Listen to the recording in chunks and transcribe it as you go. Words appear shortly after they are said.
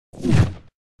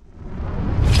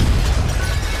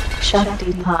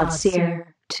Shakti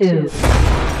Seer 2.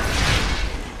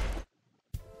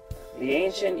 The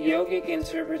ancient yogic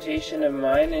interpretation of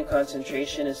mind and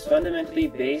concentration is fundamentally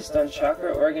based on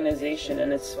chakra organization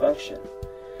and its function.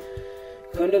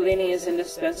 Kundalini is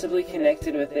indispensably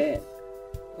connected with it.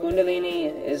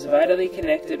 Kundalini is vitally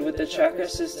connected with the chakra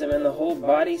system and the whole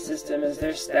body system as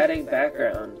their static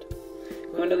background.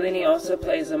 Kundalini also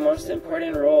plays a most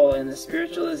important role in the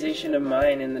spiritualization of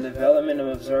mind and the development of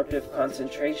absorptive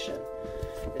concentration.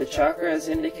 The chakras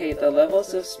indicate the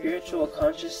levels of spiritual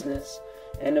consciousness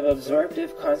and of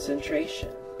absorptive concentration.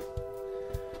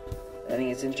 I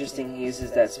think it's interesting he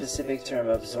uses that specific term,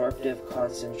 absorptive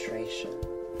concentration.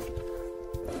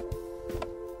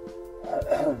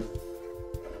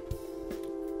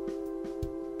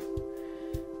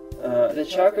 The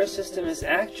chakra system is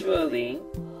actually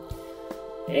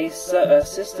a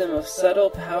system of subtle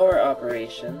power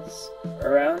operations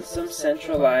around some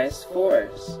centralized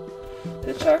force.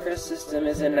 The chakra system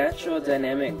is a natural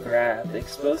dynamic graph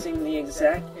exposing the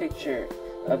exact picture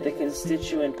of the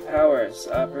constituent powers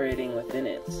operating within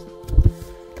it.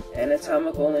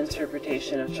 Anatomical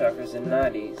interpretation of chakras and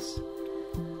nadis.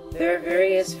 There are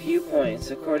various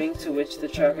viewpoints according to which the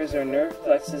chakras are nerve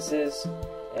plexuses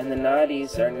and the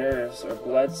nadis are nerves or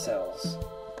blood cells.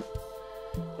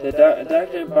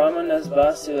 Dr. Brahmanas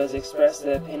Basu has expressed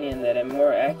the opinion that a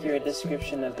more accurate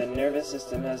description of the nervous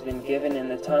system has been given in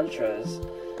the Tantras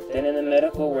than in the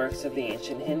medical works of the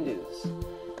ancient Hindus.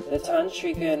 The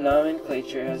Tantrika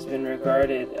nomenclature has been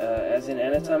regarded as in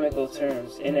anatomical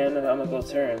terms, and an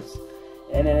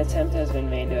attempt has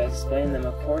been made to explain them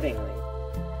accordingly.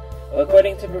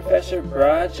 According to Professor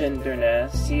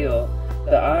Brajendranath Seal,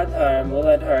 the Adhar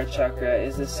Muladhara chakra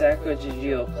is the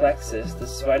sacroiliac plexus, the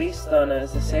Svadhisthana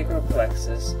is the sacral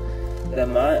plexus, the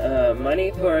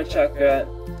Manipura chakra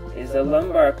is the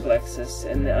lumbar plexus,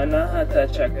 and the Anahata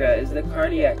chakra is the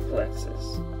cardiac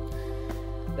plexus.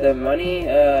 The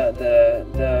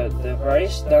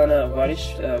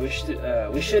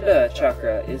Vishuddha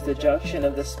chakra is the junction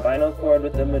of the spinal cord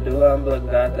with the medulla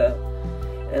oblongata,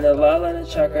 and the Lalana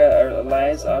chakra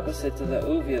lies opposite to the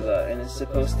uvula and is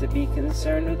supposed to be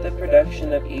concerned with the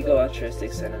production of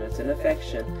ego-altruistic sentiments and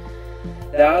affection.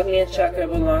 The Agnya chakra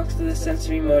belongs to the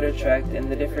sensory motor tract, and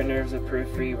the different nerves of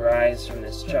periphery rise from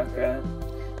this chakra.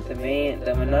 The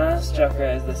Manas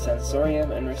chakra is the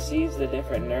sensorium and receives the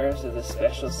different nerves of the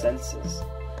special senses.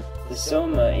 The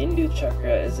Soma Indu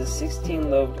chakra is a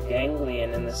 16-lobed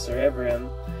ganglion in the cerebrum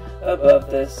above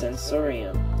the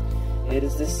sensorium. It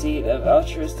is the seat of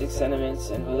altruistic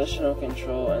sentiments and volitional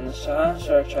control, and the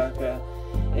Sahasrara chakra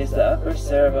is the upper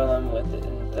cerebellum with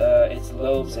its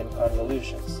lobes and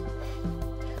convolutions.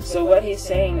 So what he's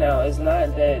saying now is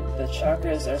not that the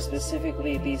chakras are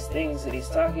specifically these things that he's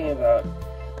talking about,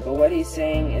 but what he's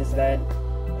saying is that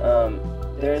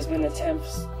there has been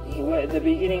attempts. The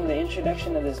beginning, the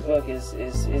introduction of this book is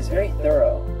very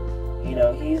thorough. You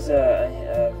know, he's a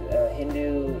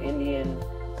Hindu Indian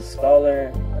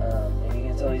scholar.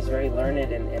 So he's very learned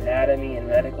in anatomy and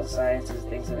medical sciences,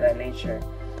 things of that nature.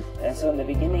 And so in the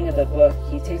beginning of the book,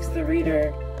 he takes the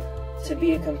reader to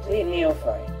be a complete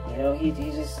neophyte. You know, he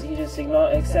just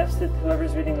accepts that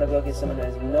whoever's reading the book is someone who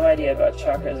has no idea about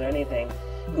chakras or anything,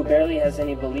 who barely has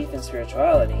any belief in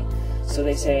spirituality. So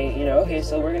they say, you know, okay,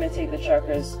 so we're going to take the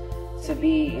chakras to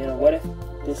be, you know, what if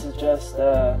this is just,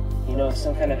 you know,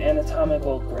 some kind of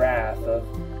anatomical graph of,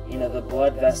 you know, the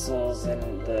blood vessels and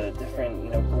the different, you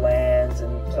know, glands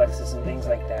and plexus and things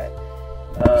like that.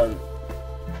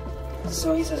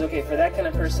 So he says, okay, for that kind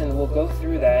of person, we'll go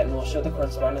through that and we'll show the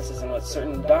correspondences and what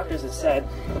certain doctors have said,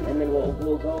 and then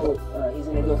we'll go, he's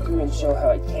going to go through and show how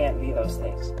it can't be those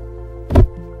things.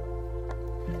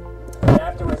 And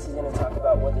afterwards, he's going to talk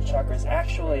about what the chakras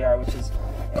actually are, which is,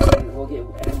 and we'll get,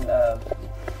 and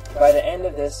by the end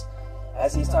of this,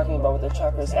 as he's talking about what the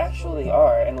chakras actually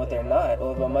are and what they're not,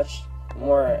 we'll have a much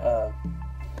more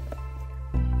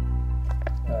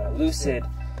lucid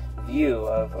view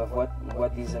of what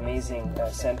these amazing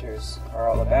centers are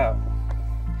all about.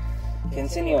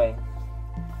 Continuing,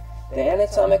 the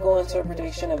anatomical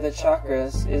interpretation of the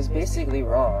chakras is basically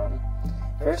wrong.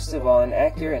 First of all, an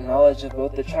accurate knowledge of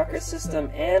both the chakra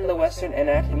system and the Western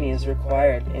anatomy is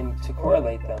required to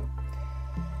correlate them.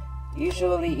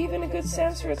 Usually, even a good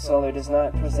Sanskrit scholar does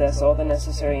not possess all the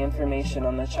necessary information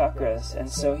on the chakras, and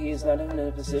so he is not in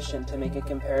a position to make a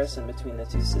comparison between the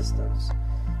two systems.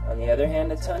 On the other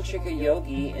hand, a Tantrika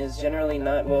yogi is generally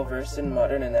not well versed in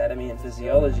modern anatomy and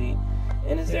physiology,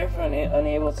 and is therefore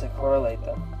unable to correlate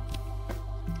them.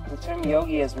 The term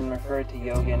yogi has been referred to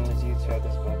yoga and is used throughout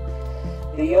this book.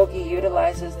 The yogi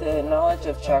utilizes the knowledge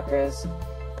of chakras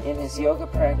in his yoga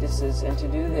practices, and to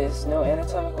do this, no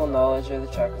anatomical knowledge of the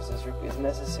chakras is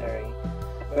necessary.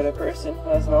 But a person who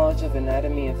has knowledge of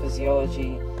anatomy and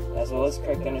physiology, as well as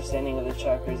correct understanding of the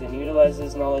chakras, and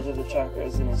utilizes knowledge of the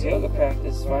chakras in his yoga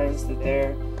practice, finds that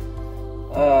there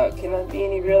cannot be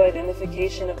any real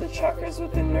identification of the chakras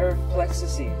with the nerve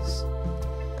plexuses.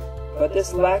 But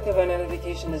this lack of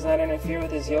identification does not interfere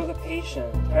with his yoga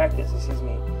practice.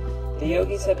 The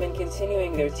yogis have been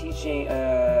continuing their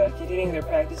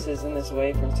practices in this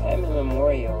way from time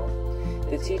immemorial.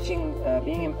 The teaching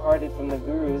being imparted from the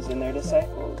gurus and their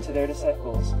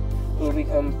disciples, who will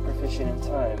become proficient in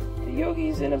time. The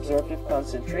yogis, in absorptive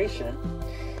concentration,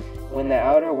 when the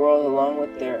outer world along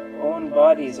with their own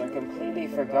bodies are completely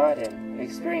forgotten,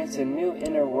 experience a new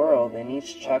inner world in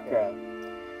each chakra.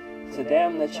 To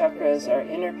them, the chakras are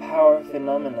inner power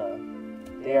phenomena.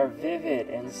 They are vivid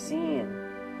and seen.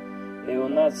 They will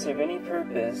not serve any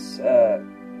purpose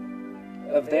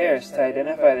of theirs to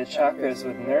identify the chakras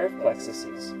with nerve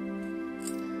plexuses.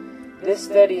 This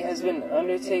study has been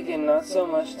undertaken not so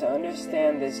much to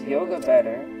understand this yoga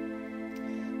better,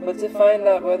 but to find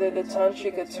out whether the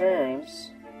tantrika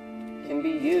terms can be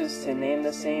used to name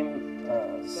the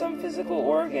some physical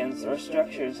organs or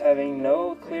structures having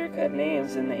no clear-cut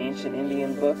names in the ancient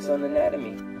Indian books on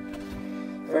anatomy.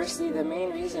 Firstly, the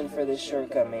main reason for this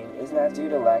shortcoming is not due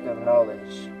to lack of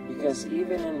knowledge, because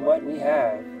even in what we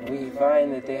have, we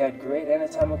find that they had great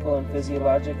anatomical and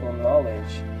physiological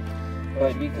knowledge,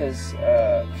 but because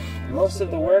most of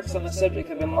the works on the subject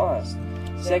have been lost.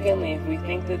 Secondly, if we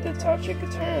think that the tantrika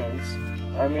terms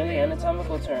are merely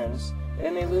anatomical terms,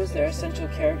 then they lose their essential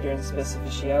character and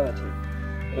specificality.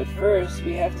 But first,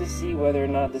 we have to see whether or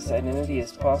not this identity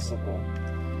is possible.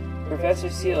 Professor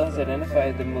Seal has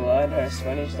identified the Muladhara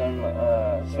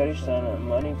Swadhisthana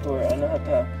Manipur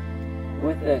Anahata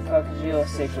with the coccygeal,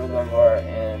 sacrolumbar,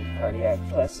 and cardiac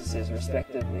plexuses,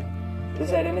 respectively.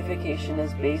 This identification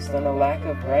is based on a lack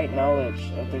of right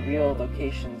knowledge of the real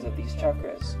locations of these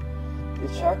chakras. The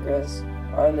chakras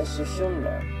are in the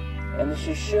Sushumna, and the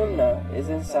Sushumna is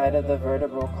inside of the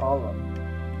vertebral column.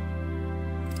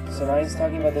 So now he's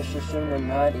talking about the Sushumna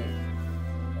Nadi.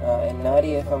 And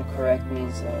Nadi, if I'm correct,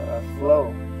 means a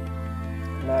flow.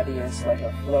 Nadi is like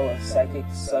a flow of psychic,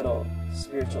 subtle,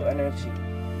 spiritual energy.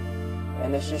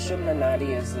 And the Sushumna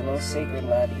Nadi is the most sacred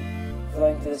Nadi,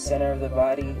 flowing to the center of the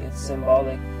body. It's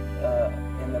symbolic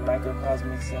in the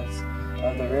microcosmic sense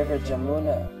of the river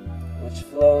Jamuna, which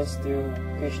flows through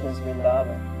Krishna's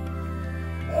Vrindavan.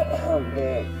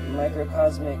 The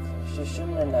microcosmic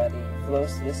Sushumna Nadi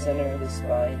flows to the center of the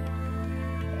spine,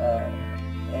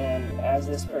 and as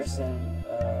this person,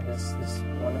 this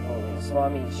wonderful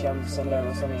Swami Shyam Sundar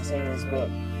Goswami is saying in his book,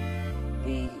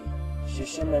 the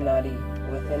Sushumna Nadi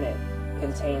within it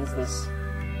contains this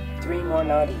 3 more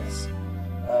nadis.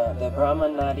 The Brahma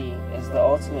Nadi is the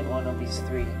ultimate one of these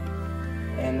 3,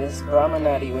 and this Brahma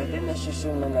Nadi within the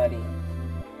Sushumna Nadi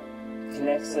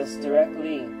connects us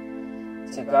directly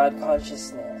to God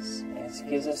consciousness. It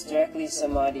gives us directly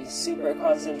samadhi, super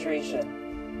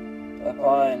concentration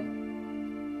upon,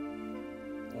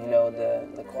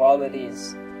 the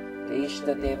qualities, the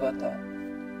Ishta Devata.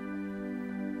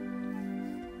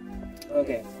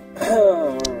 Okay.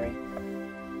 Where were we?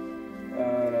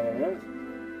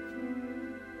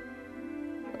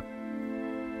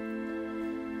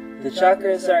 The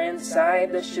chakras are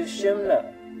inside the Sushumna,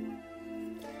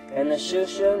 and the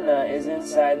Sushumna is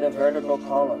inside the vertebral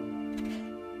column.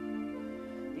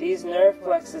 These nerve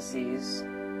plexuses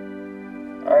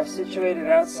are situated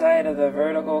outside of the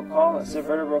vertebral column,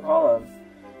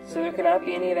 so there cannot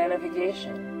be any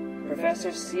identification.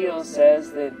 Professor Seal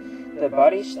says that the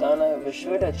Bodhisthana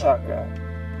Vishuddha Chakra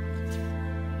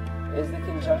is the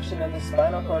conjunction of the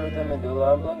spinal cord with the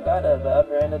medulla oblongata. The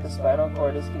upper end of the spinal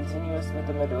cord is continuous with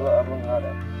the medulla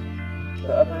oblongata.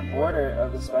 The upper border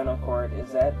of the spinal cord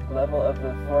is at the level of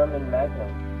the foramen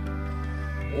magnum.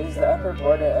 It is the upper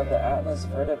border of the atlas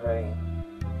vertebrae.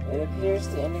 It appears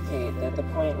to indicate that the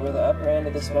point where the upper end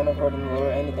of the spinal cord and the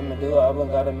lower end of the medulla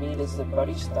oblongata meet is the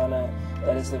Bodhisthana,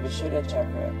 that is the Vishuddha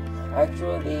Chakra.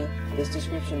 Actually, this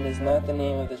description is not the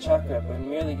name of the chakra, but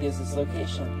merely gives its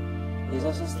location. He's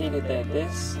also stated that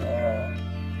this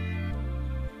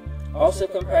also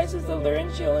comprises the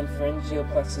laryngeal and pharyngeal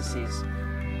plexuses.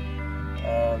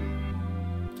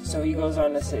 So he goes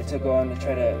on to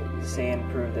try to say and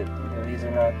prove that these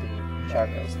are not the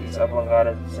chakras, these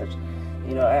oblongatas and such.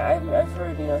 I've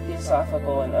heard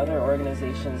Theosophical and other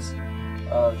organizations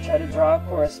try to draw a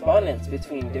correspondence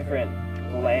between different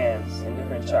glands and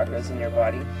different chakras in your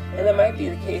body, and it might be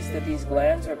the case that these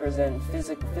glands represent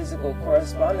physical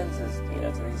correspondences,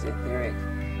 to these etheric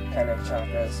kind of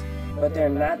chakras, but they're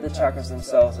not the chakras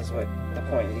themselves, is what the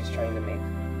point that he's trying to make.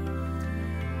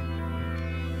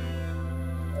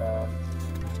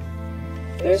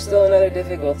 There's still another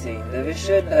difficulty. The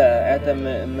Vishuddha at the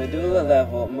medullary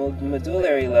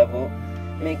level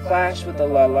may clash with the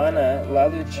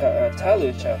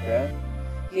Talu chakra.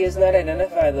 He has not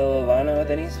identified the Lalana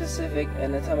with any specific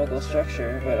anatomical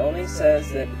structure, but only says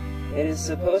that it is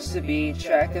supposed to be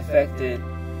tract affected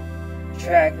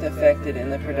in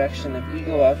the production of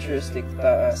ego-altruistic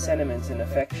sentiments and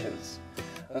affections.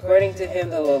 According to him,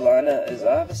 the Lalana is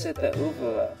opposite the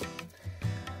uvula.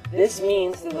 This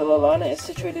means that the Lalana is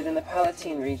situated in the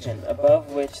Palatine region,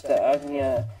 above which the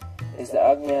Agnya is the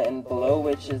Agnya and below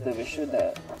which is the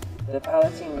Vishuddha. The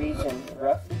Palatine region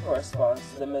roughly corresponds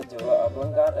to the medulla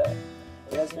oblongata.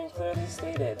 It has been clearly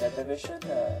stated that the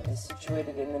Vishuddha is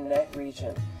situated in the neck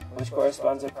region, which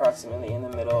corresponds approximately in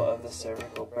the middle of the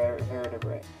cervical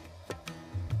vertebrae.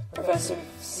 Professor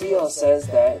Seal says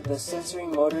that the sensory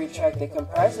motory tract that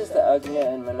comprises the Agnya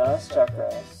and Manas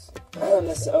chakras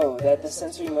that the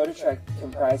sensory motor tract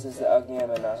comprises the Agnya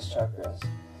and Manas chakras.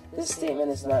 This statement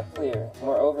is not clear.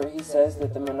 Moreover, he says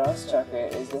that the Manas chakra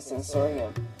is the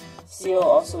sensorium. Seal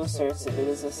also asserts that it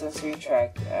is a sensory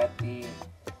tract at the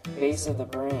base of the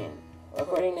brain.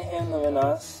 According to him, the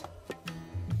Manas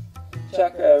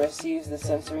chakra receives the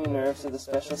sensory nerves of the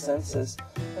special senses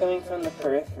coming from the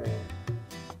periphery.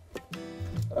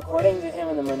 According to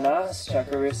him, the Manas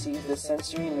chakra receives the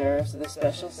sensory nerves of the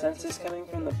special senses coming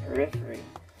from the periphery.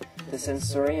 The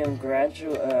sensorium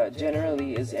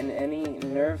generally is in any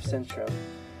nerve centrum.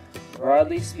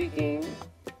 Broadly speaking,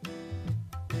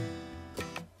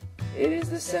 it is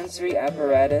the sensory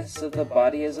apparatus of the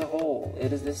body as a whole.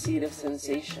 It is the seat of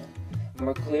sensation.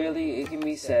 More clearly, it can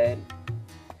be said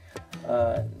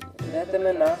that the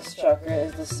Manas chakra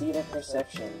is the seat of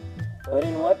perception. But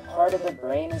in what part of the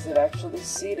brain is it actually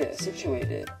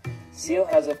situated? Seal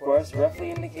has, of course, roughly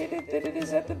indicated that it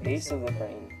is at the base of the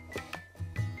brain.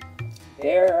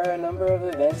 There are a number of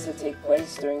events that take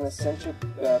place during the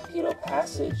centripetal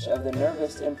passage of the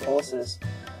nervous impulses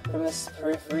from the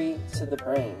periphery to the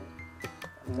brain,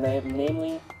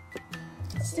 namely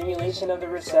stimulation of the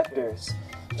receptors,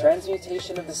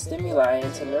 transmutation of the stimuli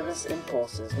into nerve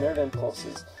impulses,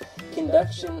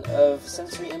 conduction of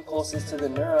sensory impulses to the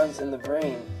neurons in the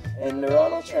brain, and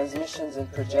neuronal transmissions and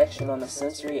projection on the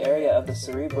sensory area of the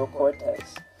cerebral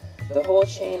cortex. The whole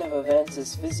chain of events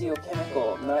is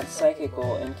physiochemical, not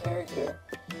psychical in character.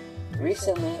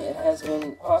 Recently, it has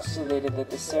been postulated that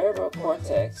the cerebral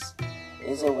cortex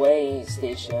is a way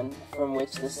station from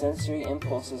which the sensory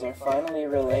impulses are finally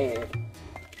relayed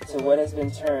to what has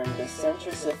been termed the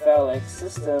centrocephalic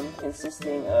system,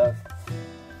 consisting of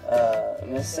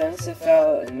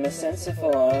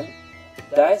mesencephalon,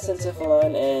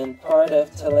 diencephalon, and part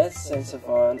of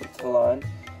telesencephalon.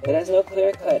 It has no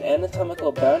clear-cut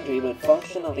anatomical boundary, but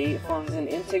functionally it forms an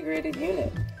integrated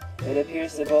unit. It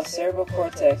appears that both cerebral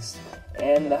cortex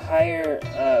and the higher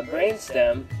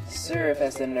brainstem serve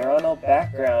as the neuronal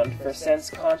background for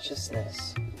sense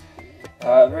consciousness.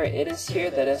 However, it is here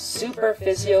that a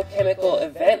superphysiochemical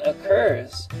event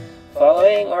occurs,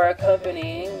 following or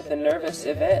accompanying the nervous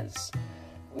events.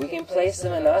 We can place the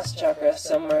Manas chakra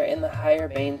somewhere in the higher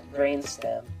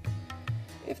brainstem.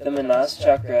 If the Manas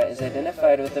chakra is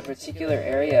identified with a particular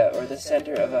area or the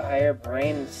center of a higher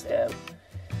brain stem,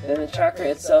 then the chakra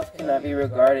itself cannot be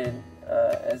regarded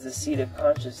as the seat of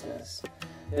consciousness.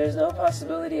 There is no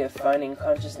possibility of finding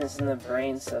consciousness in the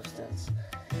brain substance.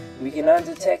 We cannot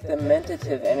detect the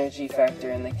mentative energy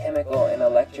factor in the chemical and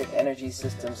electric energy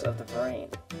systems of the brain.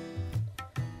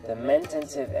 The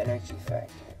mentative energy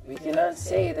factor. We cannot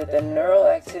say that the neural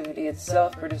activity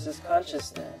itself produces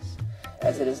consciousness,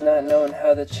 as it is not known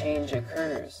how the change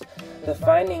occurs. The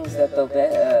findings that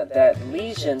that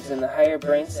lesions in the higher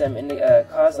brainstem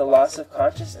cause a loss of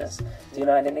consciousness do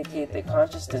not indicate that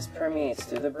consciousness permeates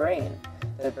through the brain.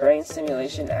 The brain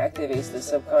stimulation activates the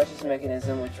subconscious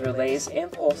mechanism which relays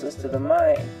impulses to the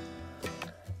mind.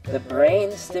 The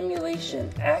brain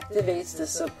stimulation activates the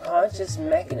subconscious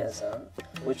mechanism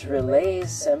which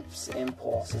relays sense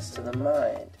impulses to the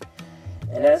mind,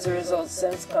 and as a result,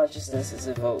 sense consciousness is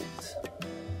evoked.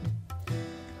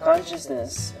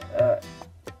 Consciousness,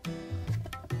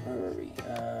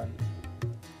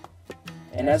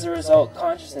 and as a result,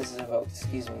 consciousness is evoked.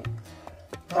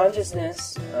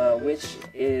 Consciousness, which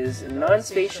is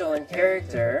non-spatial in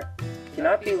character,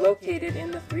 cannot be located in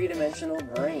the three-dimensional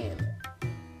brain.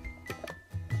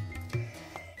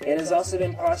 It has also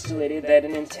been postulated that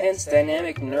an intense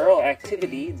dynamic neural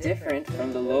activity, different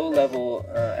from the low-level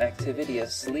activity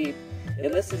of sleep,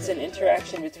 elicits an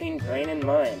interaction between brain and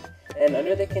mind. and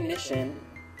under the condition,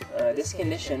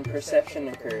 perception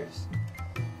occurs.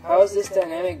 How is this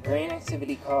dynamic brain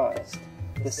activity caused?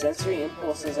 The sensory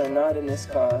impulses are not in this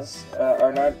cause,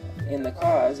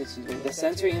 The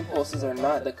sensory impulses are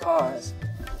not the cause,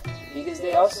 because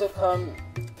they also come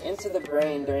into the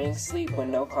brain during sleep when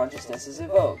no consciousness is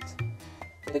evoked.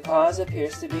 The cause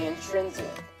appears to be intrinsic.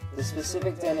 The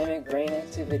specific dynamic brain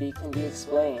activity can be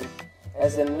explained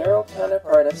as the neural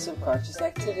counterpart of subconscious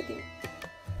activity.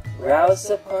 Roused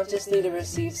subconsciously to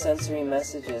receive sensory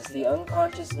messages, the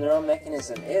unconscious neural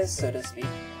mechanism is, so to speak,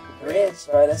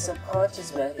 bridged by the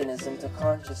subconscious mechanism to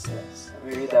consciousness. Let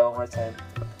me read that one more time.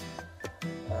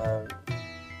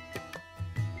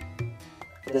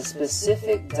 The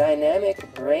specific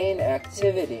dynamic brain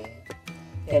activity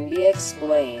can be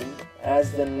explained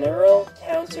as the neural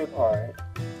counterpart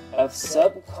of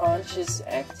subconscious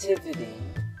activity,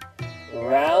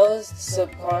 roused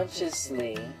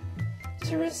subconsciously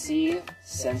to receive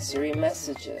sensory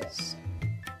messages.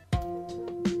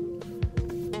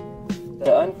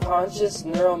 The unconscious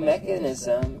neural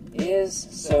mechanism is,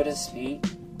 so to speak,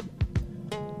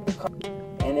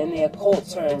 and in the occult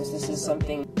terms, this is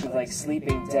something like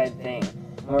sleeping dead thing.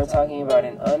 When we're talking about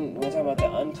the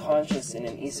unconscious in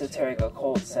an esoteric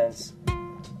occult sense.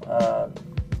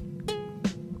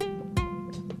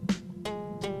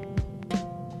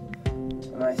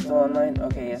 Am I still online?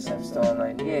 Okay, yes, I'm still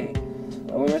online. Yay.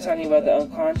 When we're talking about the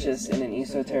unconscious in an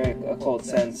esoteric occult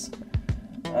sense,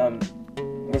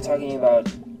 we're talking about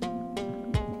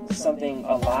something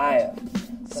alive,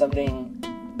 something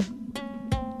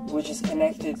which is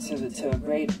connected to a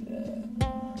great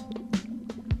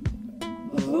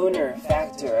lunar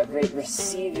factor, a great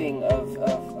receiving of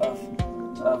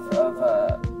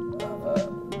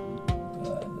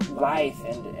life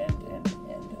and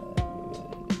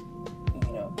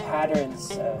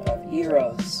patterns of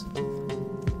eros,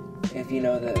 if you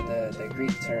know the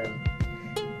Greek term.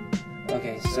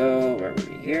 Okay, so where were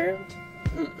we here?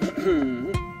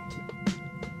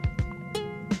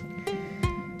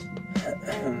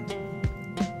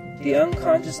 The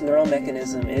unconscious neural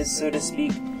mechanism is, so to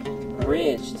speak,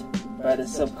 bridged by the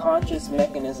subconscious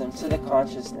mechanism to the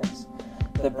consciousness.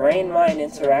 The brain-mind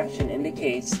interaction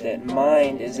indicates that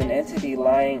mind is an entity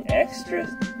lying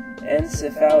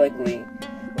extra-encephalically,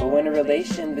 but when a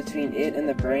relation between it and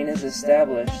the brain is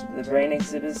established, the brain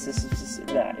exhibits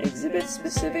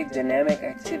specific dynamic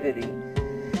activity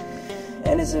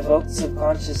and is evoked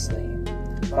subconsciously.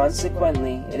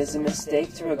 Consequently, it is a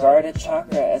mistake to regard a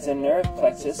chakra as a nerve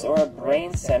plexus or a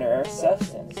brain center or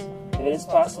substance. If it is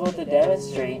possible to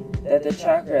demonstrate that the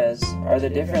chakras are the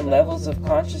different levels of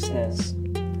consciousness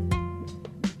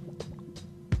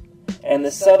and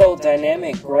the subtle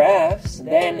dynamic graphs,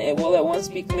 then it will at once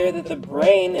be clear that the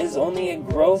brain is only a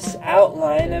gross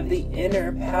outline of the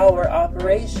inner power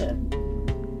operation.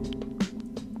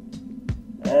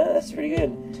 That's pretty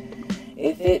good.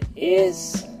 If it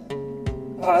is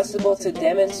possible to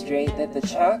demonstrate that the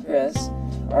chakras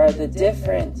are the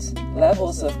different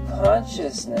levels of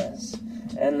consciousness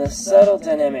and the subtle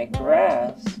dynamic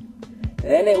graphs,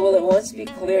 then it will at once be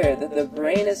clear that the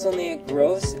brain is only a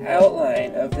gross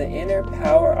outline of the inner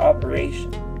power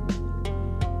operation.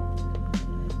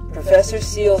 Professor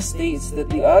Seal states that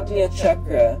the Ajna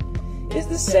Chakra is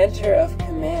the center of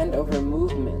command over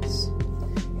movements.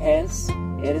 Hence,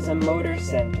 it is a motor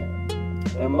center.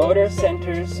 The motor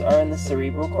centers are in the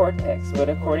cerebral cortex, but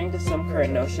according to some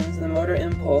current notions, the motor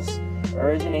impulse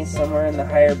originates somewhere in the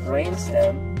higher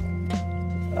brainstem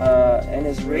and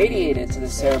is radiated to the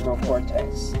cerebral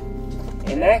cortex.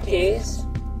 In that case,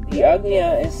 the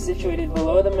Ajna is situated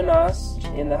below the Manas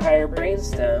in the higher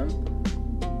brainstem.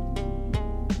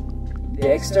 The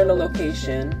external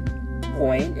location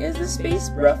point is the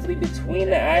space roughly between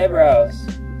the eyebrows,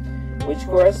 which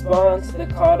corresponds to the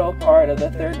caudal part of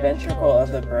the third ventricle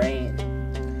of the brain.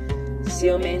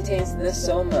 Seal maintains that the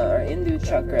Soma, or Indu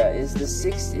Chakra, is a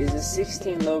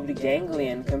 16-lobed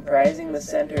ganglion comprising the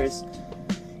centers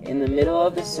in the middle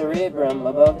of the cerebrum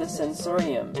above the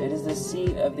sensorium. It is the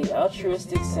seat of the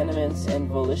altruistic sentiments and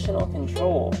volitional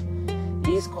control.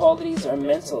 These qualities are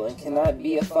mental and cannot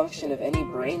be a function of any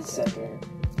brain center.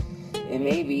 It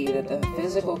may be that the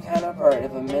physical counterpart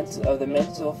of the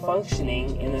mental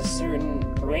functioning in a certain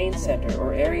brain center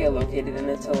or area located in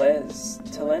the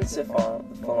telencephalon.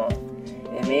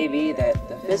 It may be that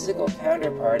the physical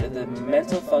counterpart of the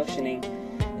mental functioning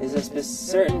is a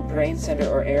certain brain center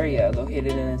or area located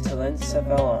in the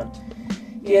telencephalon.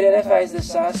 He identifies the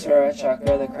Sahasrara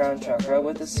Chakra, the crown chakra,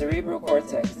 with the cerebral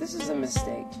cortex. This is a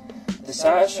mistake. The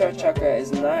Sahasrara Chakra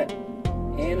is not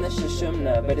in the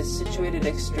Sushumna, but is situated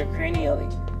extracranially.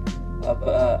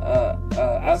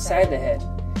 outside the head.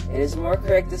 It is more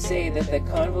correct to say that the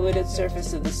convoluted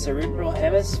surface of the cerebral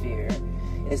hemisphere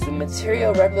is the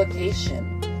material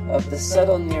replication of the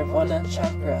subtle Nirvana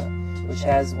chakra, which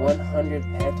has 100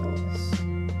 petals.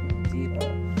 Deepa.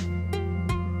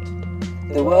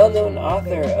 The well-known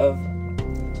author of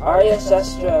Arya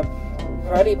Shastra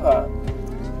Pradipa,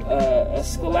 a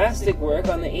scholastic work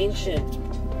on the ancient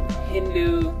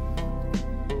Hindu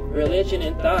religion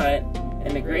and thought,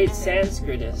 and a great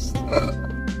Sanskritist,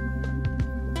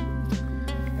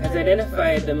 has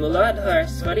identified the Muladhara,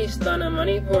 Svadhisthana,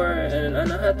 Manipur, and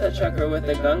Anahata chakra with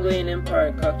the ganglion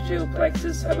impart, coccygeal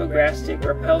plexus, hypogastric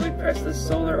or pelvic plexus,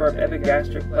 solar or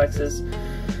epigastric plexus,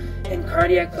 and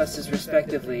cardiac plexus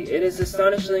respectively. It is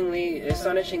astonishing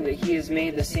that he has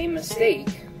made the same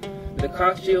mistake. The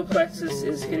coccygeal plexus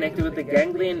is connected with the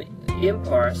ganglion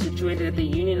impar, situated at the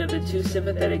union of the two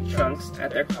sympathetic trunks at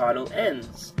their caudal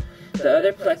ends. The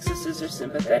other plexuses are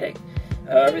sympathetic.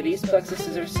 However, these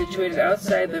plexuses are situated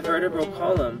outside the vertebral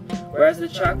column, whereas the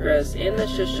chakras in the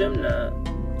Sushumna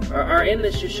are in the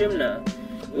Sushumna,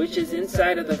 which is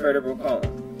inside of the vertebral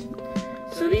column.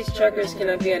 So these chakras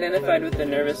cannot be identified with the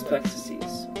nervous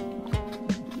plexuses.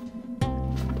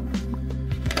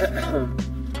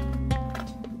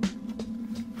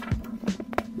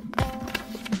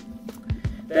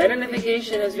 The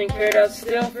identification has been carried out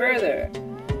still further.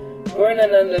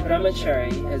 Purnananda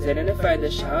Brahmachari has identified the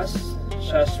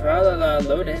Shasralala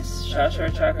lotus,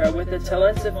 Shashra chakra with the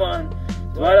Talensiphon,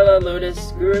 Dwadala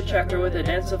lotus, Guru chakra with the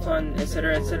Dansophon,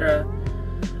 etc., etc.,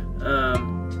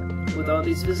 with all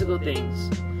these physical things.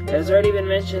 It has already been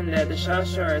mentioned that the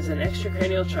Shastra is an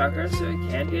extracranial chakra, so it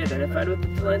can be identified with the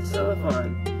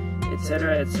Talensiphon,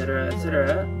 etc., etc.,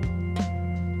 etc.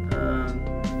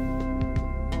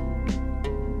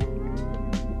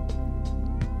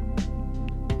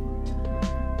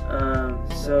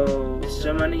 So,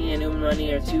 Shamani and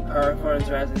Umani are two power forms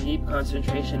rather than deep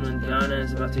concentration when dhyana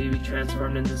is about to be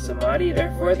transformed into samadhi.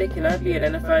 Therefore, they cannot be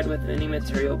identified with any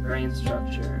material brain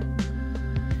structure.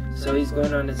 So he's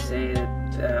going on to say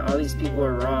that all these people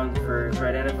are wrong for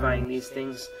identifying these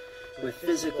things with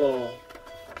physical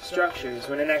structures,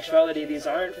 when in actuality these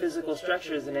aren't physical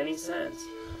structures in any sense.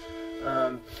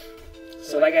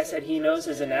 So like I said, he knows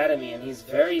his anatomy, and he's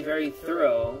very, very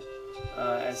thorough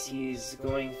as he's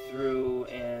going through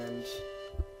and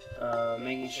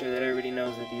making sure that everybody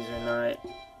knows that these are not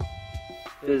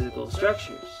physical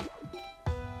structures.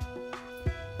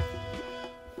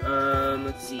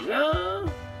 Let's see.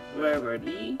 Where were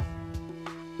we?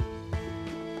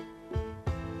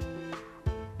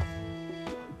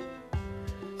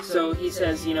 So he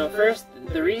says, first,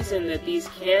 the reason that these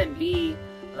can't be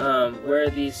where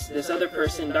this other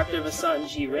person, Dr.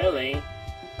 Vasanji Rele,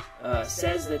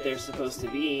 says that they're supposed to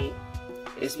be,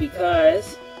 is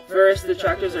because, first, the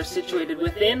chakras are situated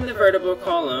within the vertebral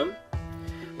column,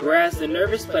 whereas the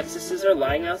nervous plexuses are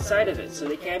lying outside of it. So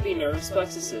they can't be nervous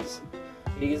plexuses,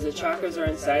 because the chakras are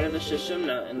inside of the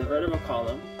Sushumna in the vertebral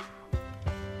column,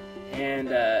 and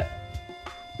the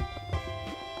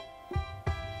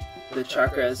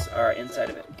chakras are inside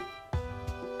of it.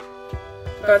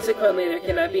 Consequently, there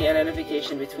cannot be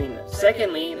identification between them.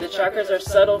 Secondly, the chakras are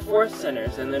subtle force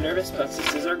centers, and the nervous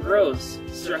plexuses are gross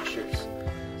structures.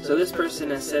 So this person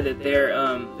has said that they're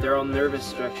all nervous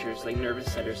structures, like nervous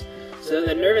centers. So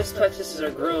the nervous plexuses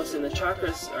are gross, and the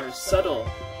chakras are subtle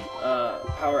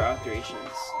power alterations.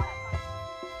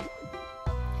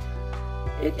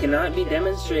 It cannot be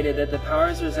demonstrated that the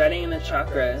powers residing in the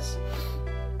chakras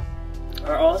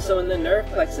are also in the nerve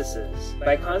plexuses.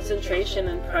 By concentration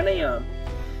and pranayama,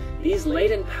 these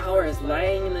latent powers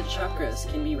lying in the chakras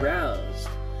can be roused,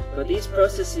 but these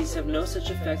processes have no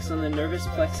such effects on the nervous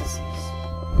plexuses.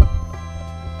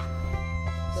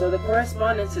 So the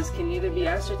correspondences can neither be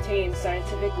ascertained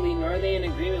scientifically nor are they in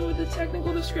agreement with the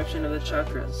technical description of the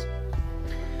chakras.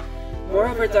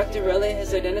 Moreover, Dr. Rele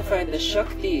has identified the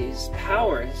Shaktis,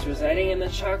 powers residing in the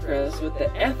chakras, with the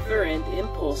efferent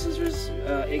impulses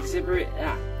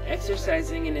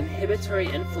exercising an inhibitory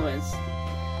influence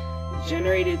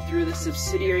generated through the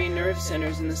subsidiary nerve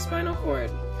centers in the spinal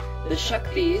cord. The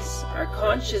Shaktis are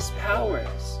conscious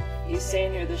powers. He's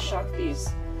saying here the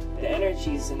Shaktis, the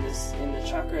energies in the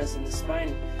chakras in the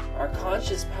spine, are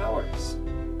conscious powers.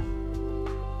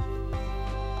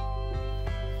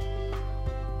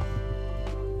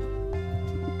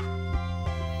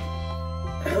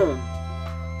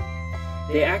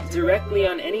 They act directly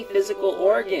on any physical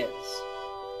organs.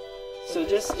 So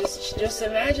just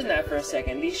imagine that for a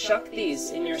second. These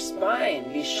Shaktis in your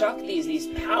spine, these Shaktis, these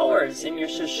powers in your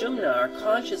Sushumna are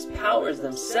conscious powers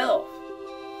themselves.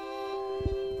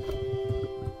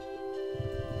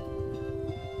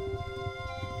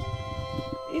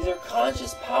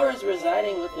 conscious powers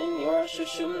residing within your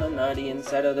Sushumna Nadi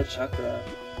inside of the chakra.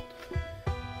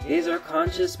 These are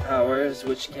conscious powers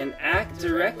which can act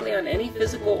directly on any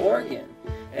physical organ,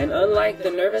 and unlike the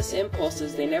nervous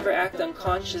impulses, they never act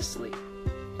unconsciously.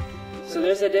 So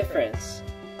there's a difference.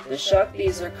 The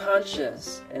Shaktis are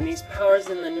conscious, and these powers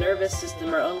in the nervous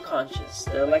system are unconscious.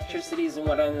 The electricities and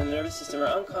whatnot in the nervous system are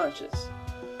unconscious.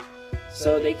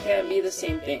 So they can't be the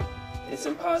same thing. It's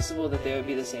impossible that they would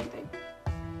be the same thing.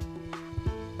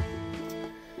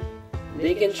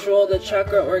 They control the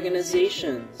chakra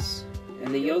organizations,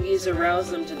 and the yogis arouse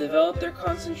them to develop their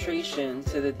concentration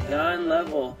to the dhyan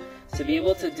level, to be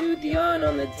able to do dhyan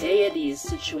on the deities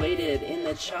situated in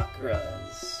the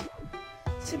chakras.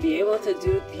 To be able to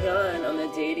do dhyan on the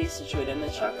deities situated in the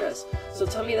chakras. So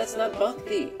tell me that's not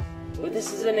bhakti. But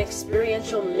this is an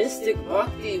experiential mystic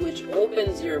bhakti which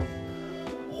opens your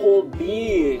whole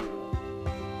being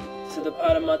to the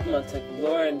Paramatma, to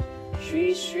Lord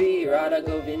Shri Shri Radha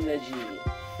Govindaji.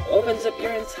 Opens up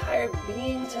your entire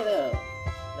being to them.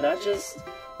 Not just,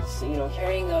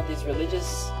 carrying out these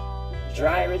religious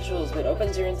dry rituals, but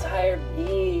opens your entire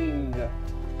being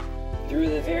through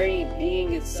the very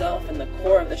being itself and the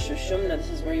core of the Sushumna. This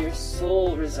is where your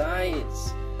soul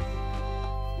resides.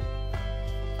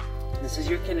 This is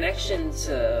your connection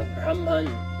to Brahman,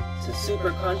 to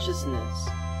super consciousness.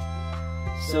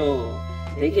 So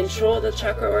they control the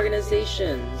chakra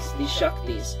organizations, the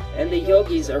Shaktis, and the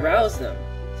yogis arouse them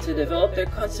to develop their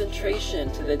concentration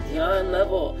to the dhyan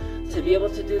level, to be able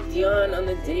to do dhyan on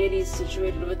the deities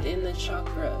situated within the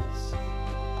chakras.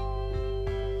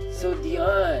 So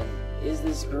dhyan is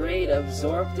this great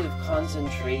absorptive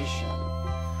concentration.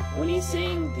 When he's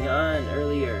saying dhyan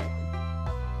earlier,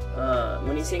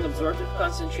 when he's saying absorptive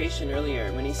concentration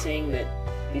earlier, when he's saying that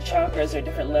the chakras are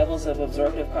different levels of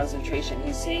absorptive concentration,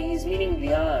 he's meaning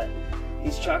dhyan.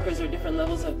 These chakras are different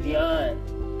levels of dhyan.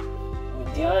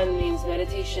 Dhyan means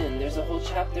meditation. There's a whole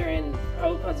chapter in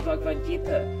Prabhupada's Bhagavad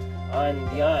Gita on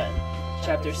dhyan,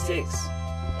 chapter 6.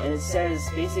 And it says,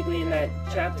 basically in that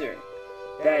chapter,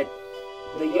 that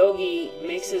the yogi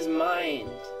makes his mind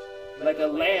like a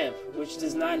lamp which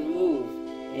does not move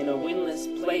in a windless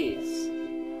place.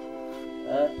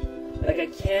 Like a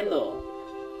candle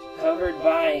covered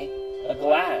by a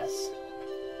glass.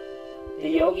 The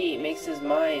yogi makes his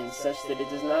mind such that it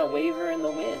does not waver in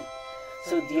the wind.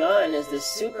 So dhyan is this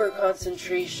super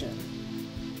concentration.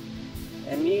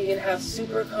 And you can have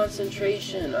super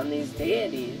concentration on these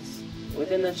deities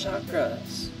within the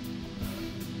chakras.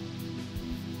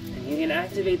 And you can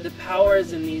activate the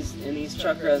powers in these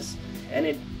chakras, and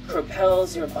it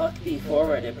propels your bhakti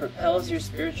forward. It propels your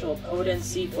spiritual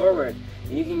potency forward.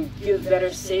 And you can give better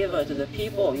seva to the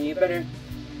people. You can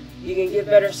give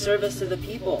better service to the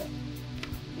people.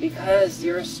 Because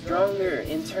you're stronger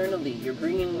internally, you're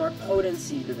bringing more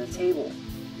potency to the table.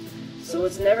 So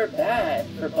it's never bad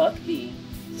for bhakti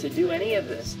to do any of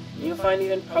this. And you'll find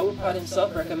even Prabhupada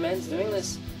himself recommends doing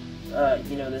this,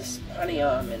 this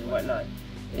pranayam and whatnot.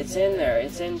 It's in there.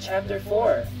 It's in chapter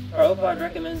 4. Prabhupada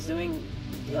recommends doing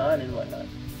dhyan and whatnot.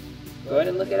 Go ahead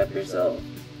and look it up yourself.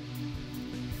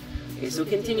 Okay, so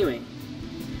continuing.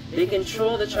 They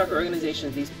control the chakra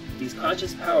organizations, these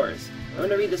conscious powers. I'm going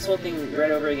to read this whole thing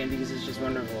right over again because it's just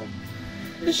wonderful.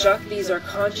 The Shaktis are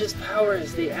conscious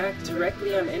powers. They act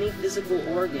directly on any physical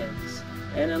organs.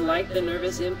 And unlike the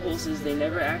nervous impulses, they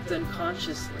never act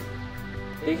unconsciously.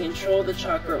 They control the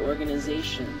chakra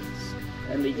organizations.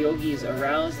 And the yogis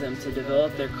arouse them to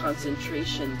develop their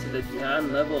concentration to the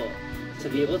dhyan level, to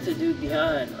be able to do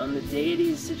dhyan on the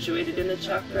deities situated in the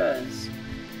chakras.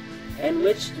 And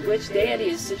which deity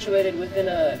is situated within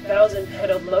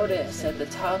 1,000-petaled lotus at the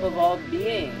top of all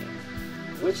being?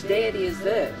 Which deity is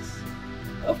this?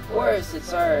 Of course,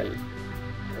 it's our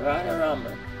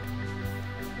Radharama,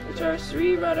 which are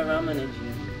Sri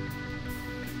Radharamanaji.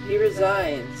 He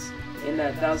resides in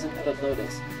that 1,000-petaled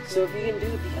lotus. So if you can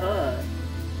do dhyan,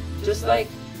 just like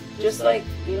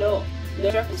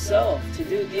instruct himself to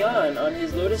do dhyan on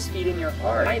his lotus feet in your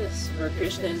heart. Where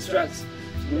Krishna instructs,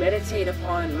 meditate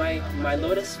upon my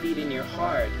lotus feet in your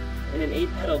heart in an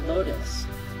 8-petaled lotus.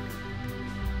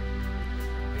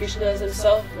 Krishna is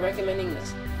himself recommending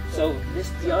this. So this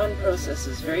dhyan process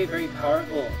is very, very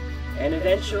powerful. And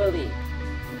eventually,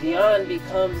 dhyan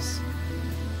becomes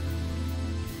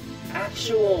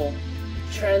actual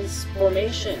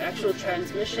transformation, actual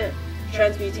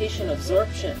transmutation,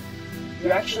 absorption.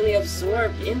 You're actually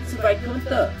absorbed into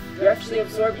Vaikuntha. You're actually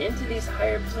absorbed into these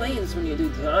higher planes when you do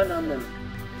dhyan on them.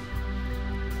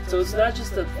 So it's not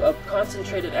just a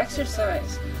concentrated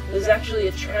exercise. There's actually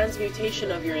a transmutation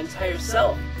of your entire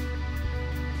self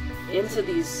into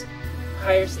these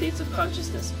higher states of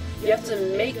consciousness. You have to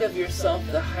make of yourself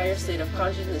the higher state of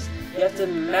consciousness. You have to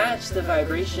match the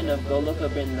vibration of Goloka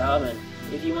Vrindavan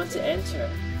if you want to enter.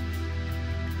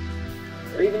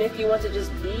 Or even if you want to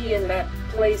just be in that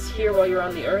place here while you're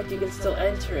on the earth, you can still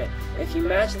enter it. If you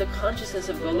match the consciousness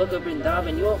of Goloka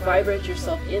Vrindavan, you will vibrate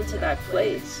yourself into that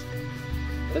place.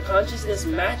 The consciousness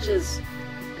matches,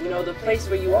 the place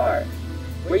where you are.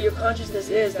 Where your consciousness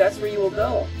is, that's where you will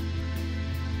go.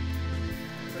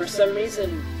 For some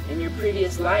reason, in your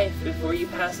previous life, before you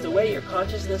passed away, your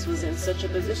consciousness was in such a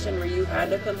position where you had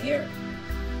to come here.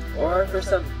 Or for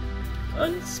some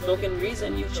unspoken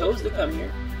reason, you chose to come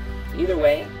here. Either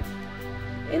way,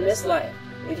 in this life,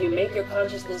 if you make your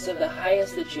consciousness of the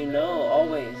highest that you know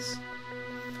always,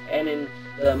 and in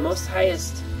the most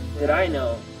highest that I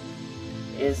know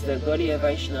is the Gaudiya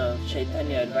Vaishnava,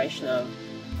 Chaitanya Vaishnava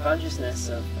consciousness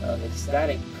of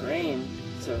ecstatic praying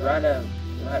to Radha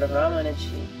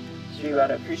Ramanachi, Sri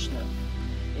Radha Krishna.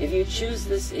 If you choose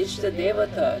this Ishta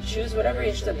Devata, choose whatever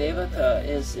Ishta Devata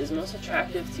is most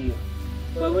attractive to you.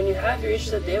 But when you have your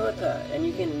Ishta Devata and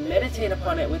you can meditate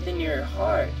upon it within your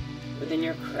heart, within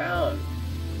your crown,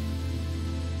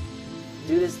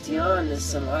 do this dhyan, this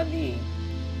samadhi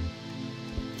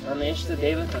on the Ishta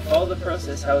Devata, follow the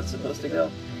process how it's supposed to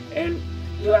go, and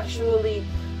you actually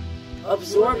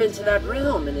absorb into that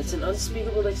realm, and it's an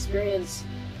unspeakable experience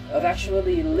of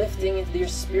actually lifting into your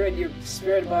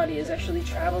spirit body is actually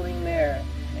traveling there,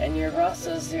 and your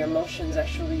rasas, your emotions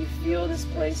actually feel this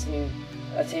place, and you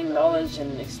attain knowledge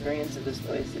and experience of this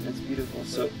place, and it's beautiful.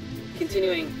 So,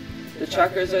 continuing, the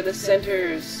chakras are the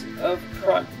centers of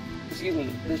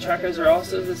the chakras are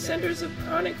also the centers of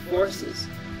pranic forces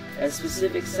and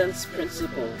specific sense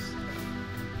principles.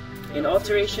 An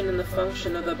alteration in the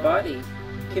function of the body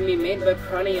can be made by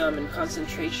pranayama and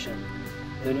concentration.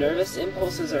 The nervous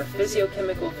impulses are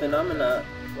physiochemical phenomena,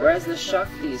 whereas the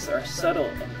shaktis are subtle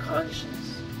and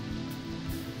conscious.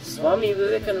 Swami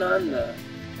Vivekananda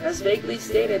has vaguely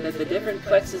stated that the different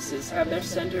plexuses have their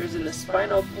centers in the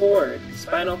spinal cord,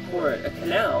 a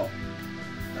canal,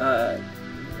 that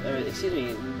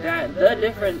the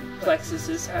different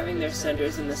plexuses having their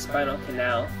centers in the spinal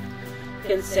canal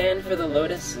can stand for the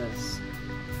lotuses.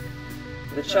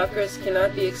 The chakras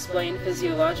cannot be explained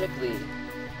physiologically,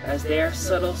 as they are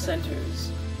subtle centers,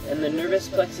 and the nervous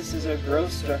plexuses are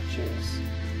gross structures.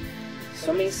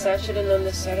 Swami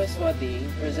Satchidananda Saraswati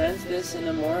presents this in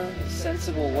a more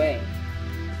sensible way.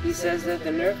 He says that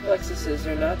the nerve plexuses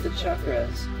are not the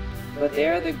chakras, but they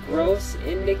are the gross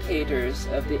indicators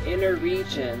of the inner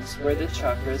regions where the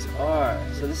chakras are.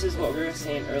 So this is what we were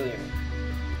saying earlier,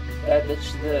 that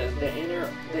the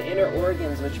inner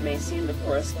organs which may seem to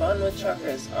correspond with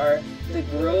chakras are the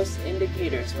gross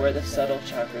indicators where the subtle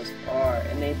chakras are.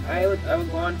 And I would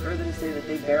go on further to say that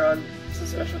they bear on some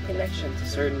special connection to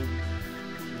certain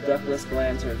ductless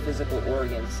glands or physical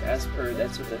organs, that's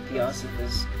what the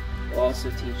Theosophists will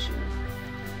also teach you.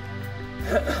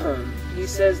 He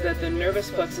says that the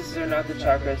nervous plexuses are not the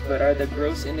chakras, but are the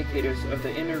gross indicators of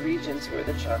the inner regions where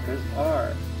the chakras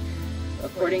are.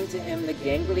 According to him, the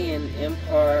ganglion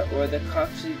impar, or the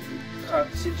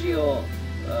coccygeal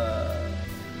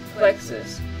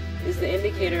plexus, is the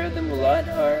indicator of the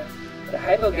Muladhara, the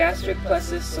hypogastric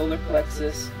plexus, solar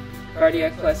plexus,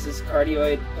 cardiac plexus,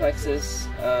 cardioid plexus,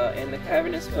 and the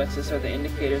cavernous plexus are the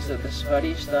indicators of the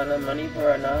Svadhisthana,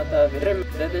 Manipura, Anahata,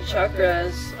 that the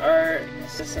chakras are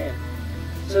the same.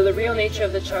 So the real nature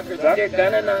of the chakras, Dr.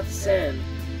 Gananath Sen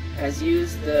has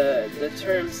used the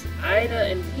terms Ida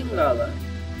and Pingala.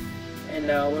 And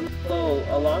now when we flow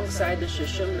alongside the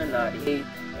Sushumna Nadi, they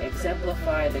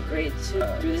exemplify the great two.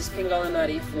 Through this Pingala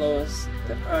Nadi flows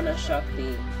the Prana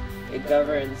Shakti. It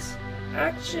governs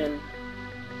action,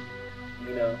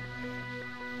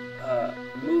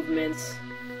 movements,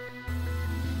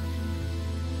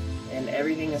 and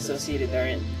everything associated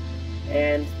therein.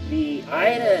 And the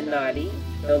Ida Nadi,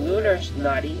 the lunar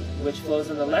Nadi, which flows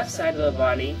on the left side of the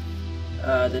body,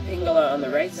 the Pingala on the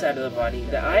right side of the body.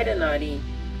 The Ida Nadi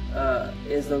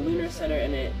is the lunar center,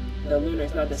 and the lunar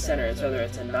is not the center, it's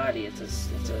a Nadi, it's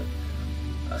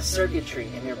a circuitry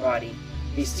in your body.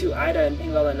 These two Ida and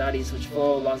Pingala Nadis, which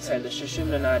flow alongside the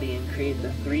Sushumna Nadi and create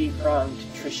the three-pronged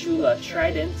Trishula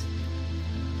trident,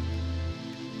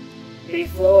 they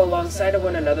flow alongside of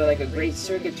one another like a great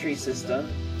circuitry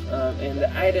system. And the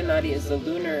Ida Nadi is the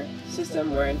lunar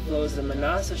system wherein flows the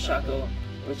Manasa Shaka,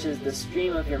 which is the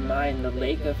stream of your mind, the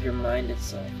lake of your mind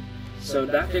itself. So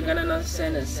Dr. Gananath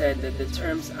Sen has said that the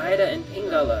terms Ida and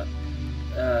Pingala,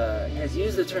 has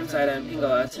used the terms Ida and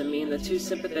Pingala to mean the two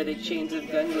sympathetic chains of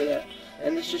ganglia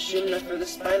and the Sushumna for the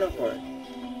spinal cord.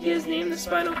 He has named the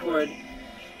spinal cord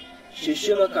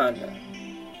Shushuma Kanda.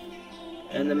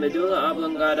 and the medulla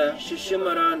oblongata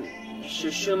Sushuma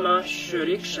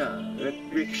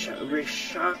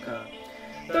Rikshaka.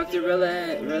 Dr.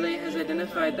 Riley has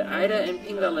identified the Ida and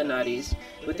Pingala nadis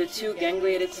with the two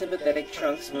gangliated sympathetic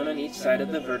trunks, one on each side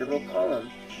of the vertebral column,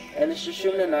 and the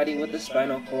Sushumna nadi with the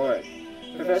spinal cord.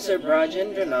 Professor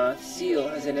Brajendranath Seal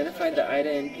has identified the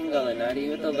Ida and Pingala nadi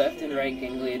with the left and right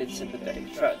gangliated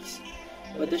sympathetic trunks,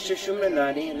 with the Sushumna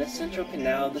nadi in the central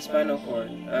canal of the spinal cord,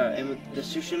 and with the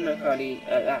Sushumna nadi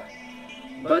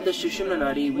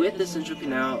with the central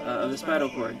canal of the spinal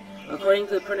cord. According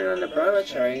to the Purnananda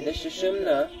Brahmachari, the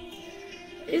Sushumna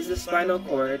is the spinal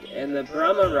cord, and the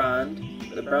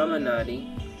Brahmarand, the Brahma nadi,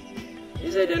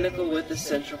 is identical with the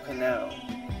central canal.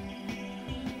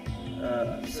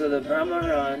 So the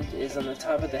Brahmarand is on the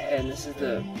top of the head, and this is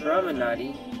the Brahma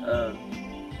nadi.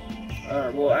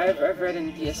 Well, I've read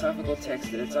in Theosophical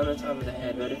text that it's on the top of the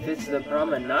head, but if it's the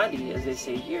Brahma nadi, as they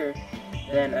say here,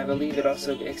 then I believe it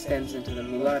also extends into the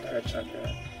Muladhara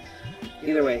chakra.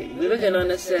 Either way,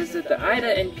 Vivekananda says that the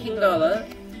Ida and Pingala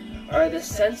are the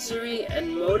sensory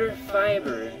and motor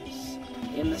fibers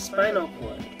in the spinal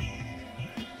cord.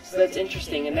 So that's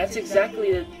interesting, and that's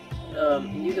exactly the,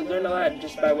 you can learn a lot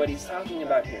just by what he's talking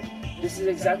about here. This is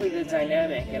exactly the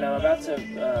dynamic, and I'm about to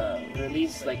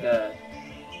release like I'm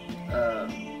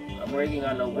working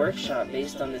on a workshop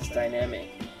based on this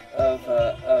dynamic of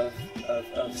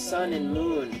sun and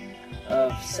moon,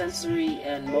 of sensory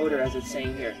and motor, as it's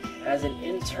saying here, as an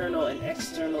internal and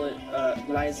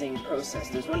externalizing process.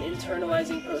 There's one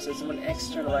internalizing process and one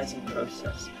externalizing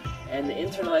process. And the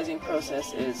internalizing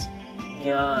process is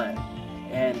Gyan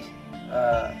and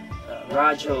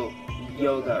Rajo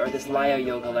Yoga, or this Laya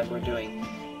Yoga like we're doing,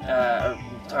 or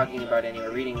talking about anyway,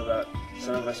 reading about,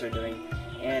 some of us are doing.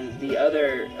 And the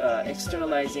other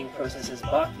externalizing process is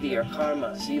bhakti or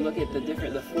karma. So you look at the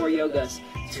four yogas,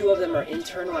 two of them are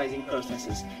internalizing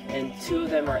processes, and two of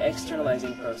them are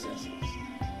externalizing processes.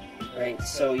 Right?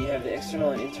 So you have the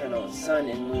external and internal, sun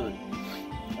and moon.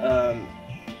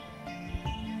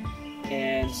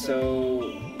 And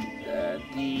so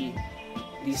the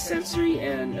sensory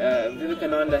and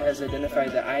Vivekananda has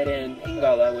identified the Ida and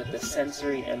Pingala with the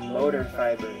sensory and motor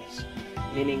fibers,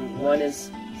 meaning one is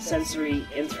sensory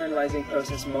internalizing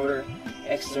process, motor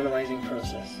externalizing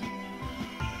process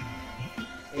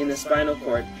in the spinal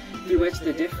cord, through which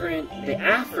the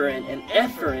afferent and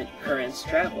efferent currents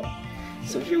travel.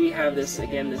 So here we have this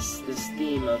again, this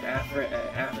theme of afferent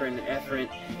and efferent,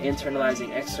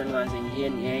 internalizing, externalizing,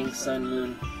 yin, yang, sun,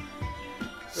 moon.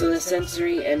 So the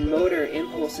sensory and motor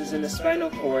impulses in the spinal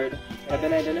cord have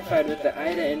been identified with the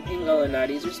Ida and Pingala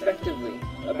nadis respectively.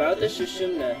 About the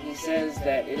Sushumna, he says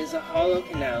that it is a hollow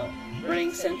canal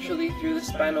running centrally through the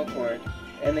spinal cord,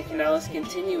 and the canal is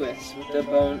continuous with the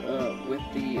bone,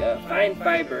 fine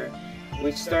fiber,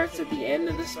 which starts at the end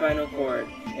of the spinal cord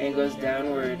and goes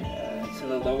downward to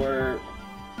the lower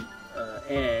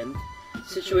end,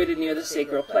 situated near the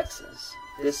sacral plexus.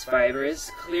 This fiber is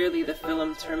clearly the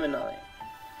filum terminale.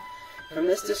 From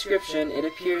this description, it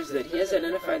appears that he has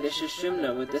identified the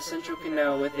Sushumna with the central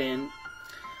canal within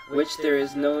which there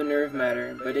is no nerve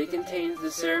matter, but it contains the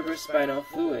cerebrospinal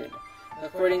fluid.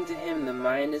 According to him, the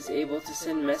mind is able to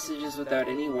send messages without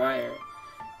any wire,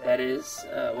 that is,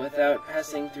 without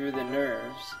passing through the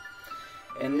nerves.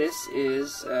 And this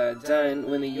is done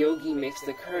when the yogi makes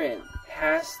the current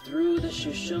pass through the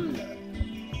Sushumna.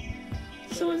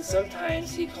 So and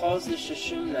sometimes he calls the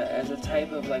Sushumna as a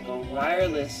type of like a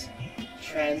wireless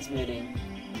transmitting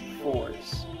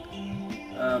force.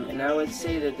 And I would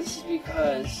say that this is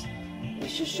because the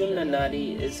Sushumna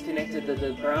nadi is connected to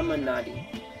the Brahma nadi,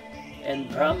 and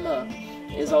Brahma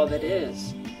is all that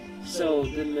is. So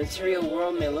the material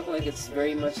world may look like it's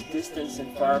very much distant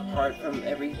and far apart from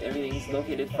everything's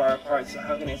located far apart. So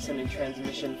how can I send a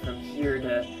transmission from here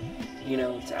to,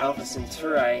 to Alpha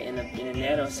Centauri in a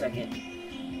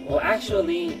nanosecond? Well,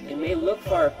 actually, it may look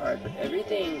far apart, but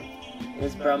everything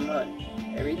is Brahman.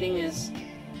 Everything is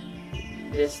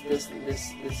this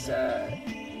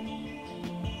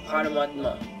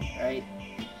Paramatma, right?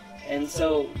 And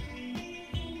so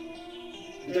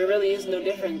there really is no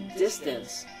different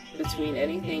distance between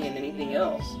anything and anything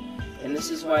else. And this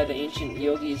is why the ancient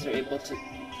yogis are able to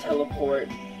teleport,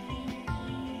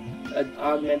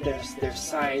 augment their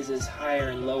sizes higher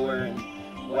and lower and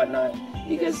whatnot,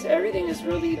 because everything is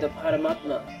really the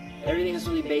Paramatma. Everything is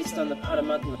really based on the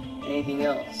Paramatma, anything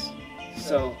else.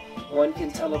 So one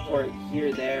can teleport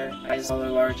here, there, eyes smaller,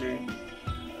 larger.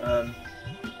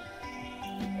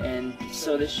 And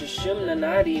so the Sushumna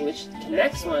nadi, which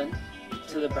connects one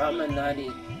to the Brahma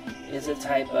nadi, is a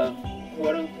type of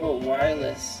quote-unquote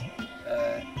wireless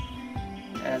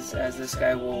as this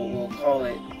guy will call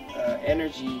it,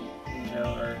 energy,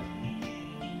 or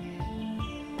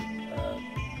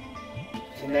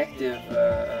connective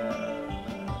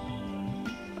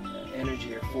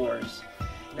energy or force.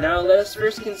 Now let us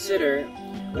first consider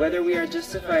whether we are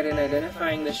justified in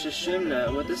identifying the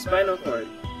Sushumna with the spinal cord.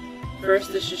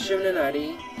 First, the Sushumna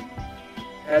Nadi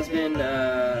has been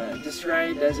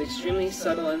described as extremely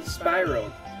subtle and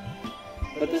spiraled,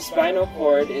 but the spinal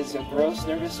cord is a gross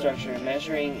nervous structure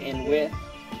measuring in width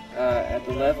at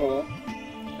the level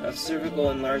of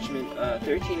cervical enlargement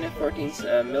 13 to 14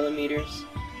 millimeters,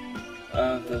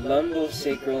 of the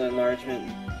lumbosacral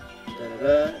enlargement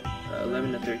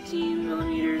 11 to 13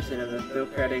 millimeters, and of the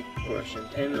thoracic portion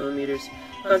 10 millimeters.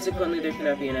 Consequently, there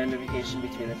cannot be an identification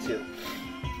between the two.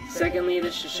 Secondly, the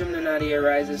Sushumna Nadi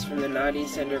arises from the Nadi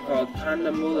center called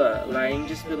Kandamula, lying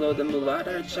just below the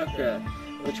Muladhara Chakra,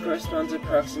 which corresponds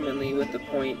approximately with the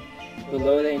point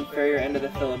below the inferior end of the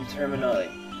filum terminale.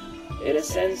 It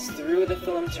ascends through the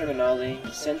filum terminale,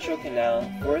 central canal,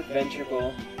 fourth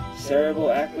ventricle,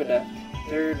 cerebral aqueduct,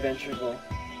 third ventricle,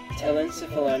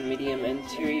 telencephalon medium,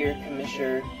 anterior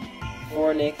commissure,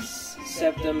 fornix,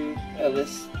 septum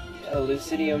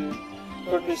pellucidum,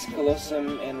 corpus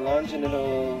callosum, and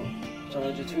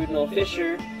longitudinal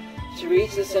fissure to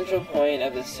reach the central point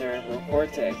of the cerebral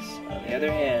cortex. On the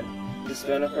other hand, the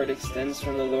spinal cord extends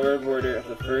from the lower border of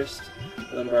the first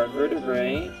lumbar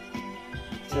vertebrae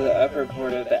to the upper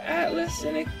border of the atlas,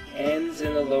 and it ends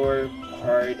in the lower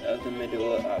part of the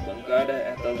medulla oblongata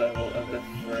at the level of the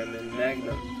foramen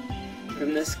magnum.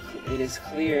 From this, it is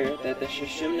clear that the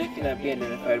Sushumna cannot be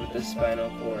identified with the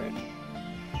spinal cord.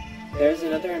 There is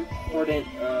another important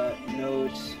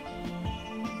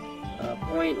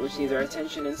point which needs our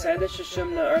attention. Inside the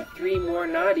Sushumna are 3 more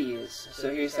Nadis. So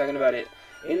here he's talking about it.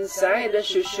 Inside the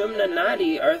Sushumna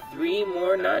Nadi are 3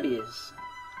 more Nadis.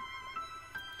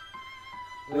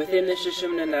 Within the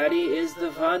Sushumna Nadi is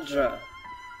the Vajra.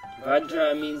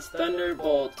 Vajra means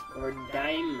thunderbolt or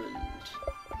diamond.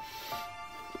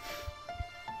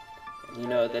 You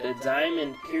know that a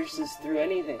diamond pierces through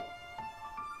anything.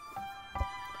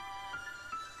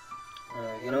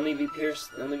 It can only be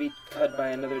cut by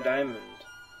another diamond.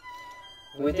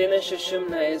 Within the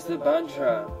Sushumna is the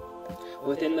Vajra.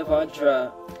 Within the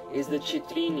Vajra is the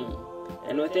Chitrini.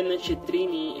 And within the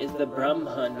Chitrini is the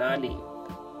Brahma Nadi.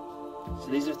 So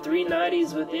these are 3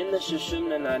 Nadis within the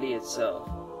Sushumna Nadi itself.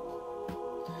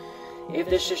 If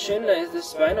the Sushumna is the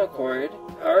spinal cord,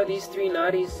 how are these 3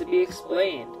 Nadis to be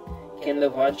explained? Can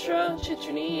the Vajra,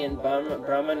 Chitrini, and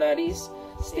Brahma Nadis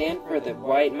stand for the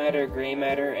white matter, gray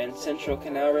matter, and central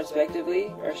canal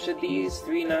respectively? Or should these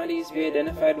 3 Nadis be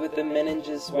identified with the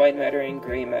meninges, white matter, and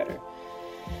gray matter?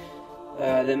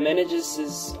 The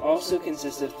meninges also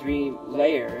consists of 3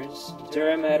 layers: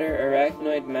 dura mater,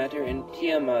 arachnoid matter, and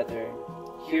pia mater.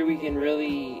 Here we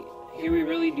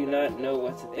really do not know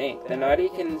what to think. The Nadi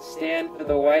can stand for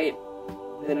the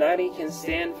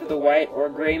white or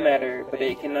gray matter, but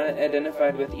it cannot be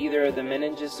identified with either of the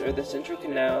meninges or the central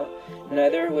canal,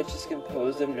 neither of which is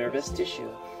composed of nervous tissue.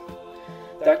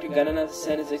 Dr. Gananath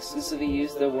Sen has exclusively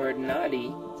used the word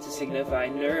Nadi to signify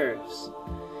nerves.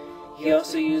 He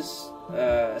also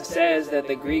says that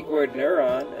the Greek word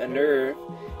neuron, a nerve,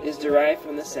 is derived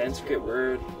from the Sanskrit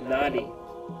word Nadi.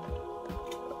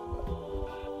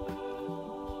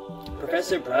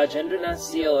 Professor Brajendranath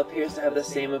Seal appears to have the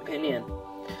same opinion.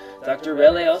 Dr.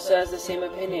 Rele also has the same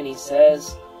opinion. He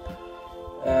says,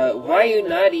 Vayu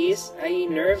Nadis, i.e.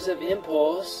 nerves of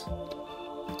impulse,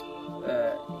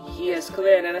 he has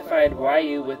clearly identified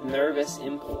Vayu with nervous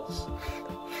impulse.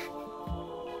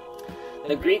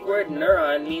 The Greek word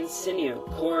neuron means sinew,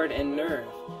 cord, and nerve.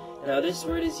 Now this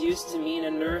word is used to mean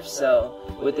a nerve cell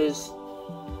with its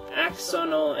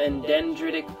axonal and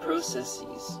dendritic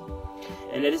processes,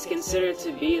 and it is considered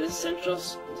to be the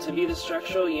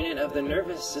structural unit of the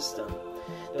nervous system.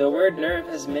 The word nerve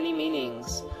has many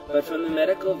meanings, but from the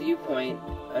medical viewpoint,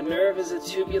 a nerve is a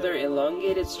tubular,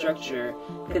 elongated structure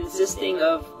consisting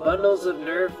of bundles of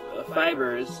nerve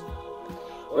fibers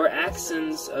or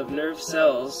axons of nerve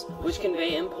cells, which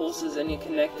convey impulses in a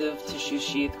connective tissue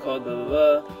sheath called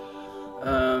the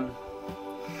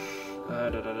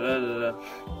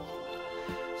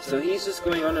So he's just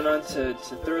going on and on to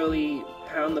thoroughly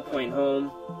pound the point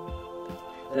home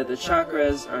that the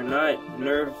chakras are not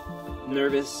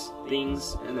nervous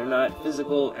things, and they're not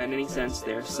physical in any sense,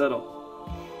 they're subtle.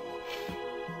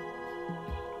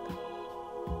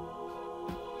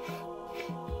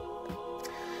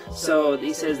 So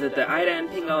he says that the Ida and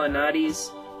Pingala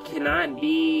Nadis cannot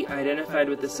be identified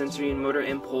with the sensory and motor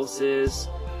impulses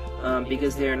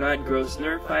because they are not gross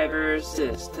nerve fibers.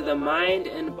 To the mind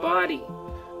and body,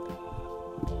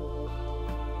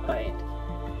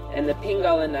 and the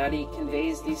Pingala Nadi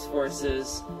conveys these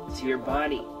forces to your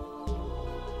body.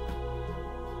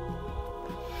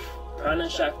 Prana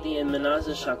Shakti and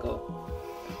Manasa Shako.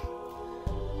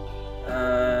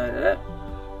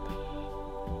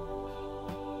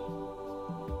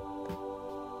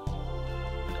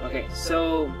 Okay,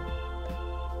 so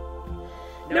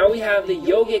now we have the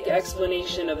yogic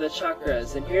explanation of the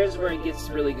chakras, and here's where it gets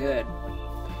really good.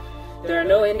 There are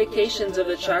no indications of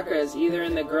the chakras either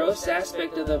in the gross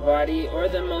aspect of the body or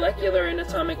the molecular and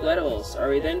atomic levels. Are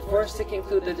we then forced to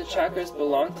conclude that the chakras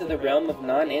belong to the realm of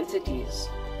non-entities?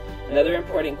 Another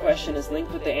important question is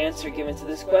linked with the answer given to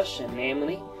this question,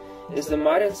 namely, is the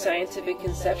modern scientific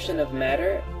conception of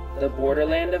matter the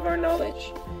borderland of our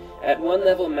knowledge? At one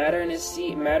level, matter is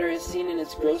seen in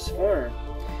its gross form,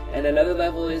 and another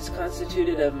level is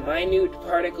constituted of minute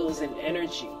particles and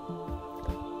energy.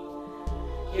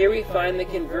 Here we find the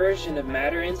conversion of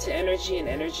matter into energy and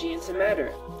energy into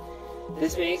matter.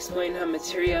 This may explain how the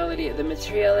materiality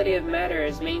of matter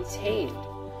is maintained,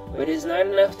 but is not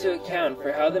enough to account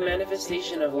for how the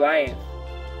manifestation of life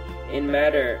in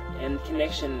matter and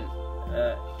connection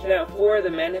for the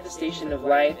manifestation of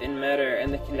life in matter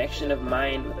and the connection of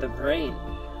mind with the brain.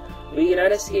 We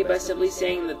cannot escape by simply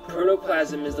saying that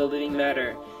protoplasm is the living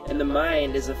matter and the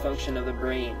mind is a function of the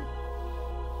brain.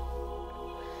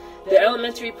 The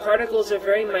elementary particles are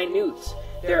very minute.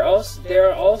 They are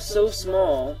all so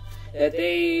small that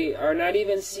they are not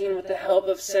even seen with the help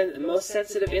of most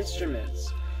sensitive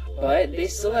instruments. But they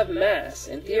still have mass,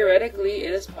 and theoretically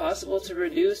it is possible to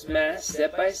reduce mass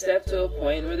step by step to a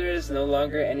point where there is no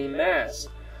longer any mass.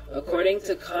 According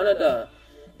to Kannada,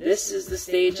 this is the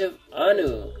stage of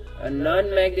Anu, a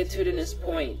non-magnitudinous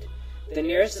point. The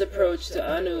nearest approach to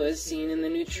Anu is seen in the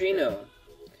neutrino.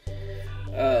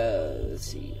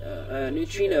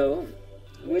 Neutrino,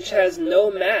 which has no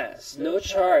mass, no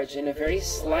charge, and a very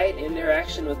slight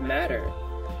interaction with matter.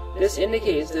 This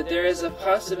indicates that there is a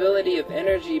possibility of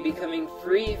energy becoming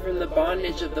free from the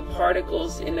bondage of the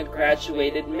particles in a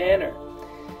graduated manner.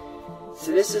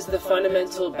 So this is the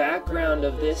fundamental background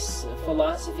of this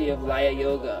philosophy of Laya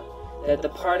Yoga, that the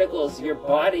particles, your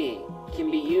body,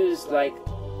 can be used like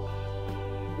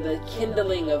the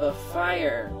kindling of a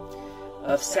fire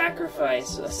of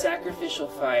sacrifice, a sacrificial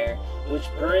fire, which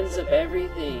burns up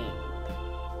everything,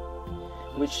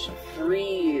 which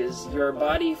frees your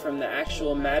body from the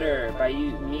actual matter by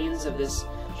means of this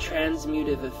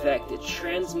transmutive effect. It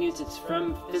transmutes it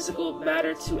from physical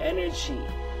matter to energy.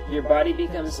 Your body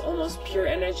becomes almost pure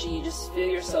energy. You just feel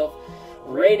yourself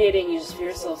radiating. You just feel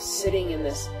yourself sitting in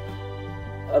this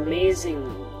amazing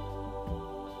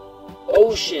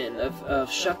ocean of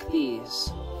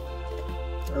Shaktis.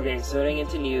 Okay, so to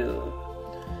continue.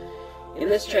 In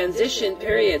this transition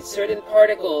period, certain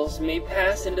particles may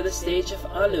pass into the stage of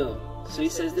Anu. So he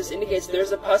says this indicates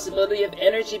there's a possibility of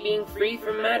energy being free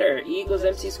from matter, E equals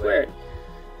mc squared.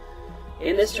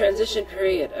 In this transition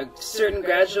period, certain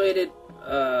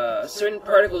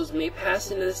particles may pass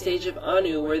into the stage of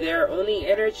Anu, where they are only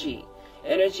energy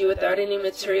without any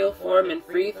material form and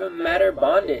free from matter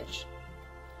bondage.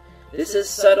 This is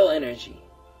subtle energy.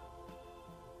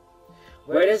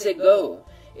 Where does it go?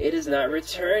 It is not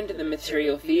returned to the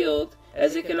material field,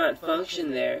 as it cannot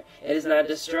function there. It is not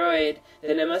destroyed,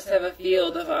 then it must have a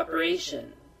field of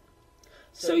operation.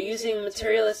 So using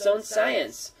materialist's own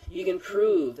science, you can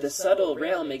prove the subtle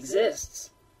realm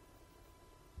exists.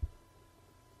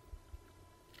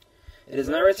 It is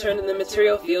not returned to the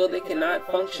material field, it cannot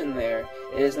function there.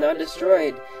 It is not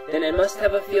destroyed, then it must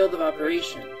have a field of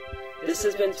operation. This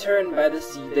has been termed by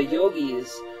the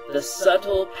yogis the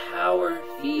subtle power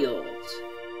field.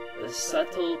 The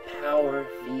subtle power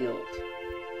field.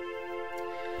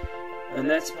 And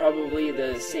that's probably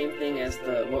the same thing as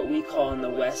what we call in the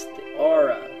West the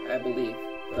aura, I believe.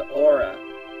 The aura.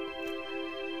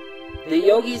 The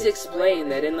yogis explain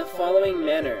that in the following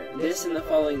manner,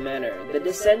 the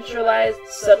decentralized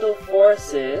subtle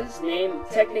forces,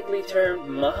 technically termed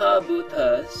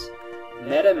Mahabhutas,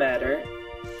 metamatter,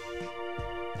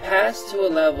 pass to a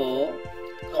level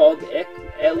called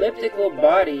elliptical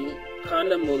body,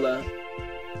 Kandamula,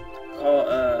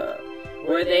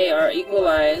 where they are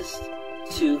equalized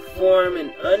to form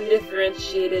an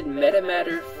undifferentiated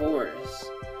metamatter force.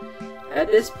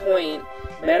 At this point,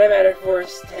 metamatter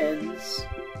force tends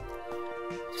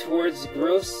towards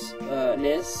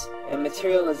grossness and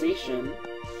materialization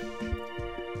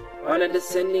on a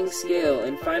descending scale,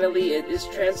 and finally it is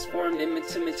transformed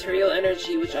into material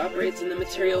energy which operates in the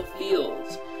material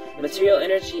field. Material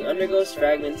energy undergoes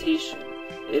fragmentation.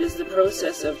 It is the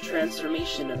process of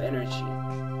transformation of energy.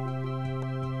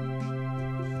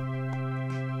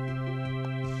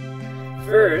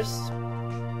 first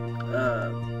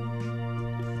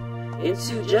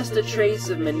into just a trace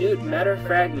of minute matter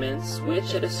fragments,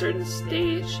 which at a certain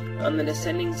stage on the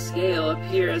descending scale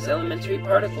appear as elementary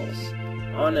particles.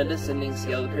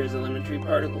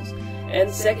 And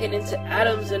second into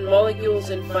atoms and molecules,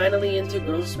 and finally into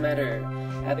gross matter.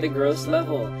 At the gross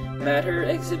level, matter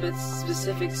exhibits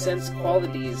specific sense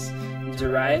qualities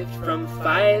derived from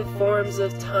 5 forms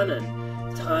of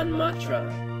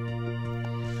tanmatra,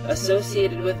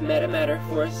 associated with metamatter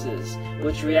forces,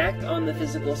 which react on the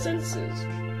physical senses.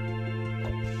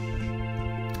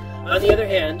 On the other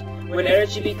hand, when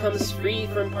energy becomes free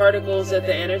from particles at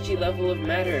the energy level of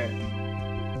matter,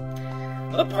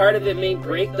 a part of it may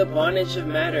break the bondage of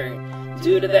matter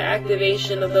due to the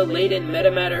activation of the latent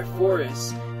metamatter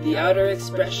force, the outer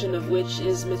expression of which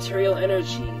is material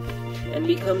energy, and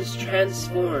becomes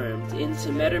transformed into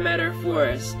metamatter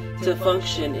force to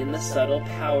function in the subtle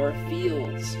power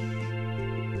fields.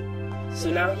 So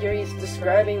now here he's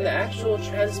describing the actual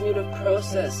transmutive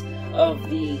process of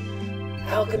the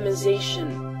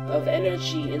alchemization of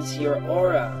energy into your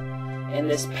aura, and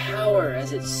this power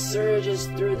as it surges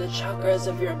through the chakras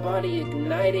of your body,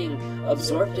 igniting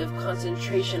absorptive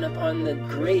concentration upon the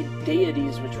great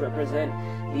deities which represent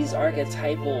these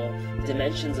archetypal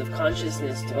dimensions of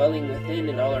consciousness dwelling within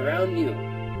and all around you.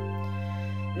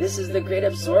 This is the great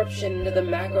absorption into the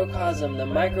macrocosm. The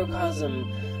microcosm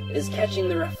is catching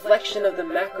the reflection of the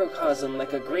macrocosm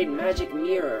like a great magic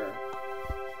mirror.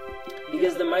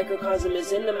 Because the microcosm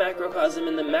is in the macrocosm,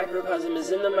 and the macrocosm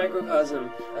is in the microcosm.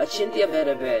 Achintya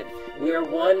Vedabed. We are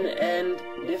one and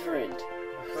different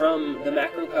from the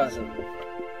macrocosm.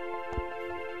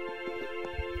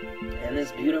 And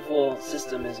this beautiful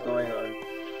system is going on.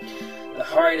 The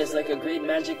heart is like a great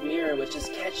magic mirror which is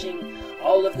catching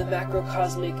all of the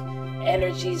macrocosmic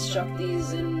energies,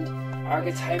 shaktis, and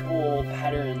archetypal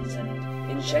patterns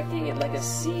and injecting it like a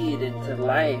seed into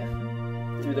life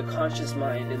through the conscious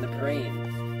mind in the brain.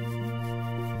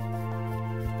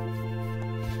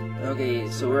 Okay,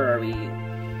 so where are we?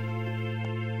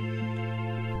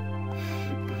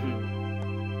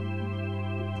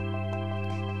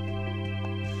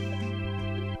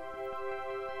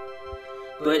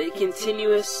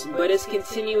 But is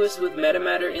continuous with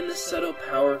metamatter in the subtle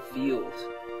power field.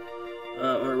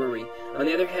 Or were we? On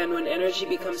the other hand, when energy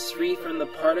becomes free from the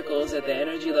particles at the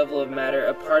energy level of matter,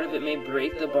 a part of it may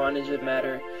break the bondage of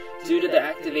matter due to the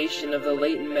activation of the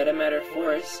latent metamatter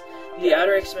force, the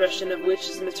outer expression of which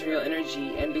is material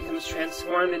energy, and becomes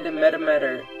transformed into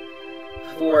metamatter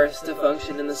force to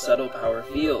function in the subtle power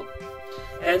field.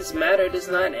 Hence, matter does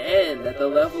not end at the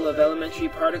level of elementary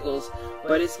particles,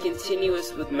 but is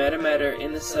continuous with metamatter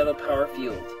in the subtle power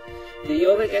field. The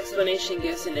yogic explanation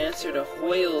gives an answer to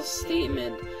Hoyle's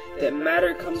statement that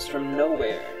matter comes from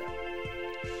nowhere.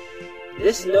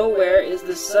 This nowhere is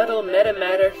the subtle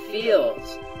metamatter field,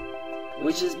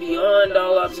 which is beyond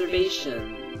all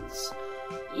observations,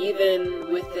 even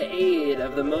with the aid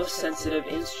of the most sensitive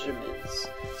instruments.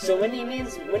 So when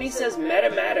he says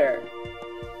metamatter,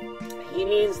 he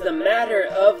means the matter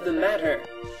of the matter.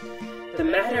 The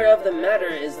matter of the matter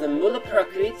is the Mula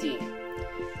Prakriti.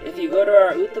 If you go to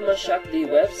our Uttama Shakti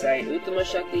website,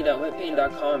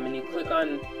 uttamashakti.webpain.com, and you click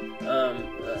on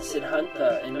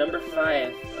Siddhanta, and number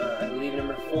 5, I believe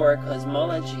number 4,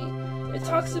 cosmology, it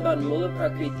talks about Mula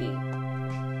Prakriti.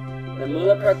 The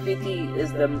Mula Prakriti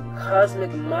is the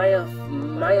cosmic Maya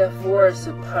force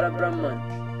of Parabrahman.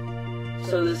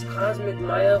 So this cosmic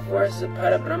Maya force of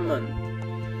Parabrahman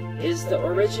is the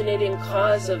originating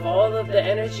cause of all of the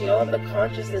energy, all of the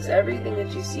consciousness, everything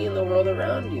that you see in the world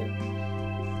around you.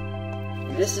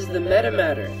 This is the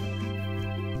metamatter,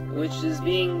 which is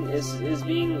being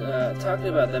talked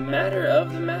about, the matter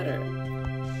of the matter.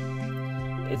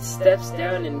 It steps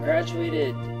down in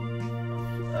graduated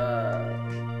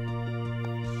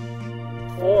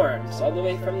forms, all the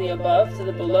way from the above to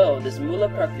the below, this Mula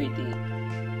Prakriti,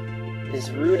 this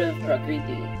root of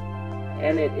Prakriti.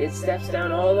 And it steps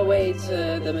down all the way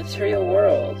to the material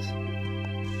world.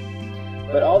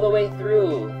 But all the way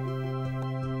through,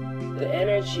 the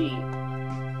energy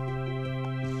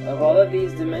of all of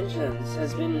these dimensions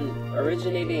has been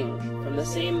originating from the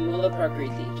same Mula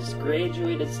Prakriti, just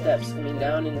graduated steps coming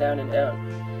down and down and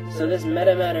down. So this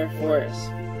metamatter force,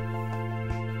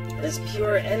 this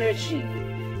pure energy,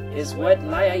 is what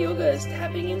Laya Yoga is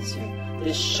tapping into.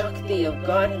 This Shakti of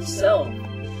God Himself.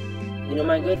 You know,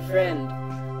 my good friend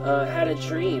had a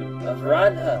dream of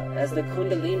Radha as the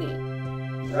Kundalini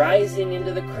rising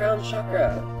into the crown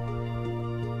chakra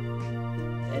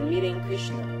and meeting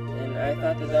Krishna. And I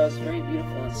thought that was very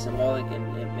beautiful and symbolic,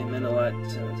 and it meant a lot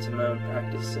to my own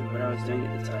practice and what I was doing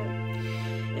at the time.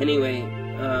 Anyway,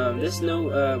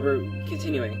 we're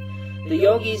continuing. The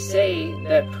yogis say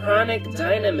that pranic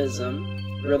dynamism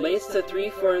relates to three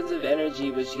forms of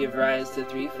energy which give rise to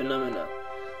three phenomena: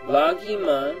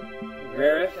 Laghiman,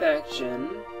 rarefaction;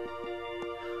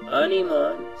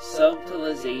 Animan,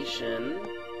 subtilization;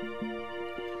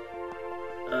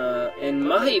 and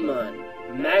Mahiman,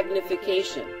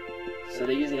 magnification. So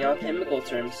they're using alchemical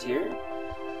terms here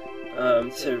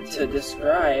to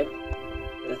describe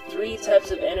the three types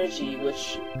of energy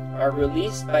which are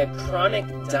released by pranic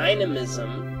dynamism,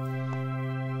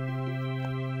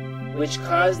 which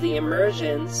cause the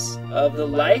emergence of the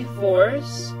life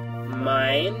force,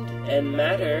 mind, and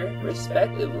matter,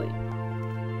 respectively.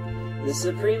 The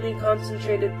supremely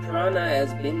concentrated prana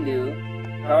as bindu,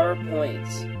 power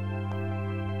points.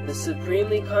 The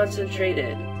supremely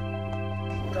concentrated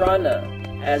prana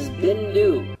as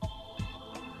bindu,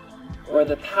 or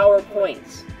the power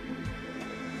points,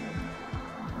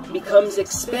 becomes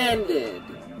expanded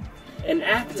and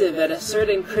active at a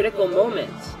certain critical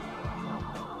moment,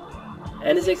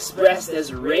 and is expressed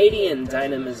as radiant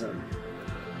dynamism.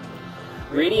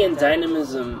 Radiant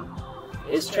dynamism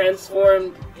is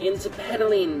transformed into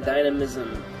pedaling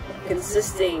dynamism,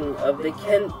 consisting of the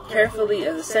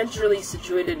centrally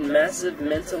situated massive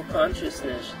mental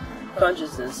consciousness,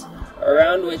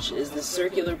 around which is the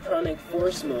circular pranic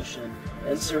force motion,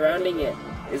 and surrounding it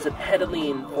is a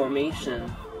pedaling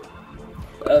formation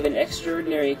of an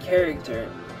extraordinary character.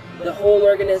 The whole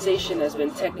organization has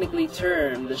been technically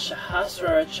termed the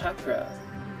Sahasrara Chakra.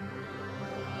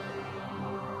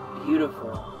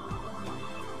 Beautiful.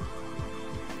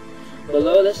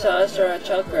 Below the Sahasrara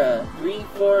Chakra,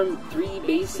 three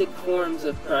basic forms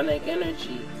of pranic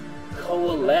energy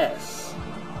coalesce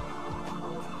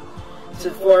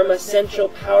to form a central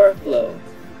power flow,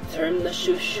 termed the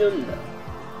Sushumna.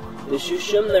 The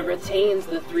Sushumna retains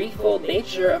the threefold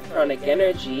nature of pranic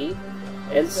energy,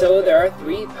 and so there are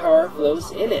three power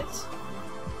flows in it.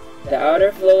 The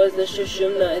outer flow is the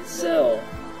Sushumna itself.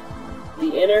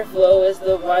 The inner flow is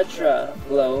the Vajra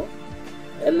flow,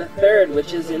 and the third,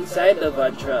 which is inside the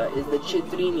Vajra, is the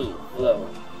Chitrini flow.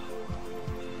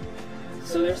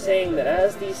 So they're saying that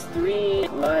as these three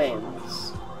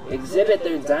lines exhibit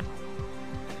their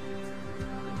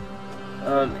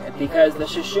because the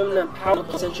Sushumna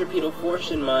powerful centripetal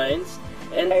force in minds,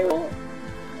 and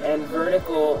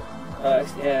vertical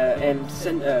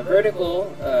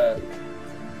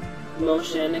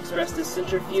motion expressed as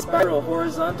centrifugal spiral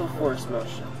horizontal force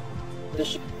motion,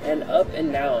 and up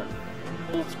and down.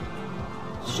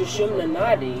 Sushumna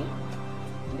Nadi,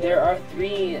 there are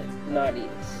three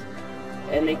Nadis,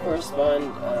 and they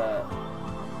correspond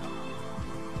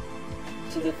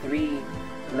to the three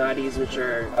Nadis which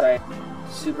are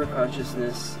super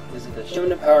consciousness. Is the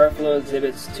Sushumna power flow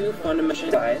exhibits two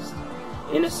fundamental sides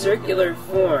in a circular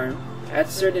form at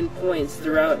certain points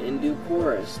throughout in due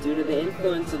course, due to the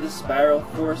influence of the spiral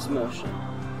force motion.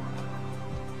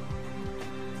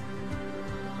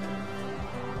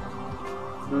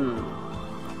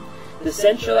 The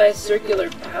centralized circular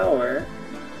power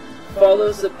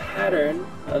follows the pattern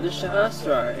of the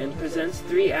Sahasrara and presents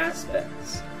three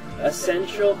aspects: a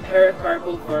central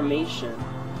pericarpal formation,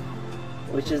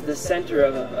 which is the center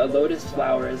of a lotus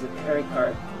flower is a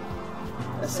pericarp,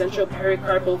 a central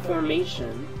pericarpal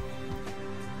formation,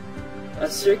 a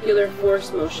circular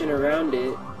force motion around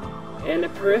it, and a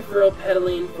peripheral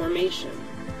pedaling formation.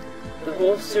 The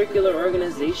whole circular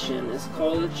organization is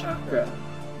called a chakra.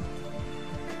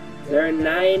 There are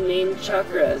 9 main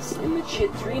chakras in the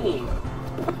Chitrini.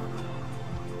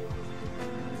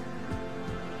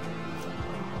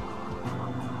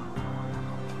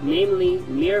 Namely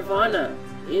Nirvana,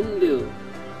 Indu,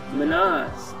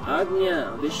 Manas,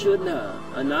 Agnya, Vishuddha,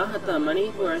 Anahata,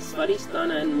 Manipura,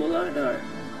 Svadhisthana, and Muladhara.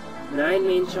 9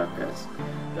 main chakras.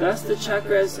 Thus the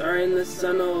chakras are in the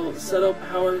subtle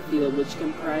power field which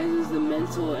comprises the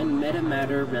mental and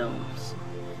metamatter realms.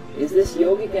 Is this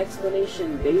yogic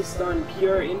explanation based on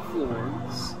pure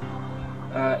inference?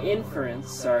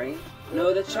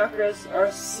 No, the chakras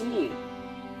are seen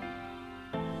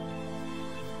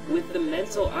with the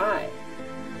mental eye.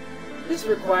 This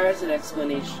requires an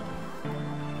explanation.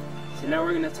 So now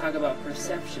we're going to talk about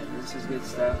perception. This is good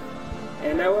stuff.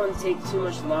 And that won't take too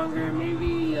much longer,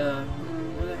 maybe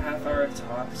another half hour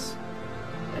tops.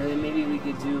 And then maybe we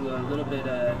could do a little bit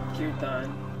of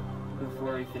kirtan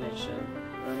before we finish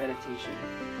our meditation.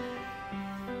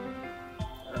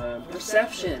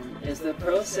 Perception is the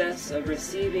process of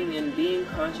receiving and being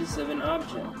conscious of an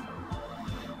object.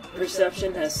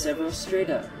 Perception has several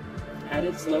strata. At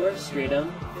its lower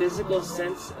stratum, physical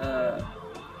sense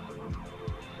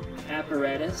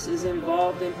apparatus is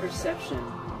involved in perception,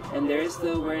 and there is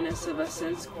the awareness of a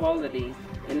sense quality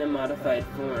in a modified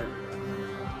form.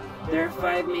 There are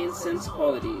 5 main sense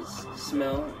qualities: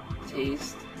 smell,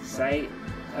 taste, sight,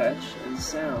 touch, and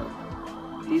sound.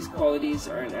 These qualities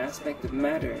are an aspect of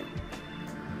matter.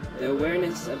 The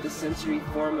awareness of the sensory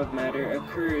form of matter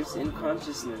occurs in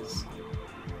consciousness.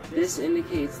 This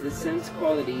indicates that sense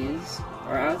qualities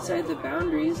are outside the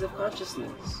boundaries of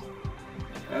consciousness.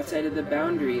 Outside of the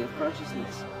boundary of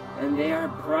consciousness, and they are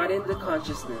brought into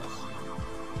consciousness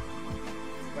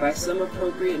by some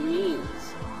appropriate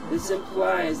means. This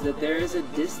implies that there is a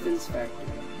distance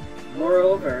factor.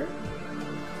 Moreover,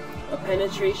 a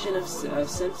penetration of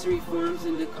sensory forms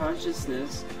into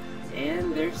consciousness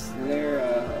and their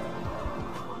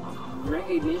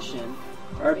recognition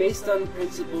are based on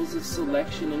principles of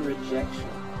selection and rejection.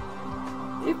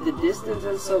 If the distance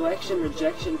and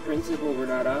selection-rejection principle were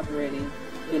not operating,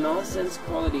 then all sense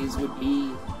qualities would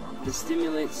be the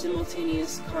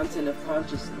simultaneous content of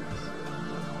consciousness.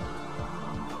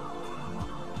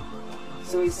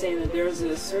 So he's saying that there's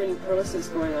a certain process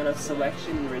going on of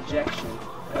selection and rejection.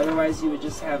 Otherwise you would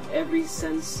just have every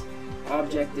sense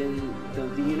object in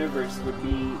the universe would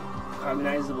be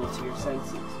cognizable to your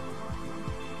senses.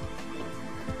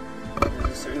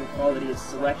 There's a certain quality of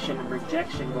selection and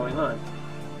rejection going on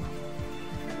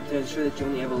to ensure that you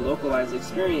only have a localized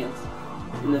experience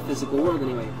in the physical world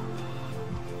anyway.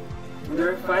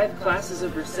 There are 5 classes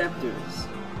of receptors,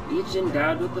 each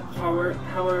endowed with the power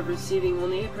of receiving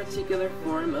only a particular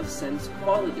form of sense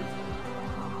quality.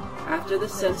 After the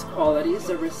sense qualities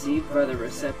are received by the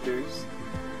receptors,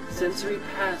 sensory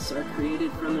paths are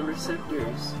created from the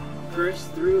receptors,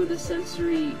 first through the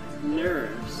sensory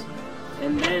nerves,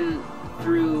 and then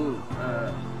through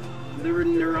the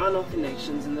neuronal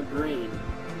connections in the brain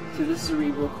to the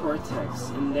cerebral cortex,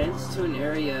 and thence to an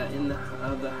area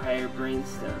of the higher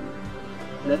brainstem.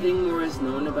 Nothing more is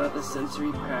known about the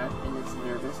sensory path and its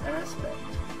nervous aspect.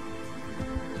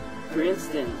 For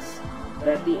instance,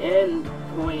 that the end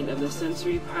point of the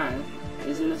sensory path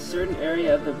is in a certain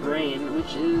area of the brain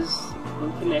which is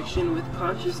in connection with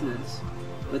consciousness,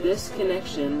 but this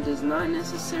connection does not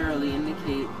necessarily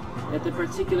indicate that the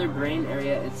particular brain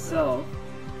area itself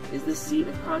is the seat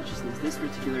of consciousness, this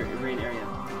particular brain area.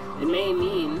 It may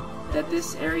mean that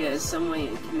this area is some way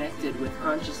connected with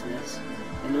consciousness,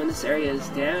 and when this area is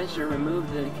damaged or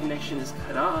removed, the connection is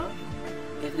cut off.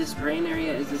 If this brain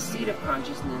area is the seat of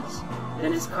consciousness,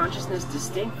 then is consciousness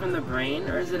distinct from the brain,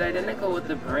 or is it identical with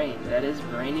the brain? That is,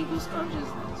 brain equals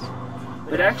consciousness.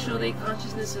 But actually,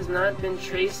 consciousness has not been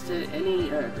traced to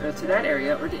to that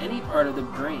area or to any part of the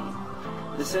brain.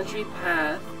 The sensory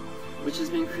path which has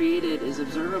been created is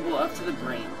observable up to the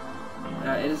brain.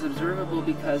 It is observable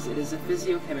because it is a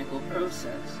physiochemical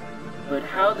process. But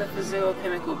how the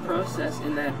physiochemical process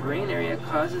in that brain area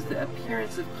causes the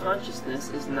appearance of consciousness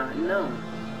is not known.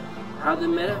 How the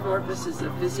metamorphosis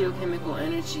of physiochemical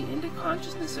energy into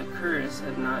consciousness occurs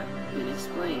has not been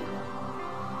explained.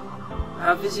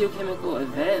 How physiochemical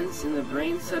events in the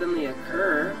brain suddenly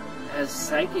occur as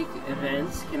psychic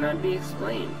events cannot be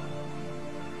explained.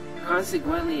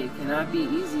 Consequently, it cannot be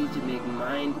easy to make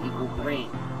mind equal brain.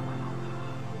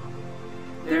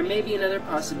 There may be another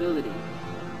possibility.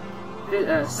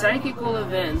 Psychical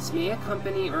events may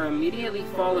accompany or immediately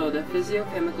follow the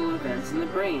physiochemical events in the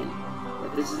brain.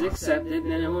 If this is accepted,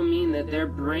 then it will mean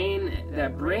that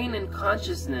brain and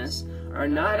consciousness are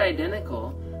not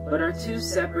identical, but are 2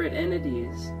 separate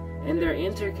entities, and their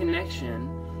interconnection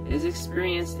is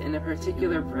experienced in a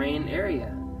particular brain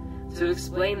area. To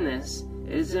explain this,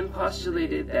 it is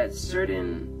postulated that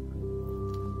certain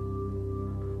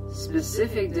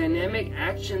specific dynamic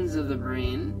actions of the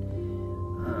brain,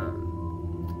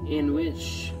 in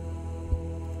which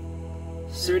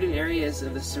certain areas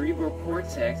of the cerebral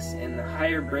cortex and the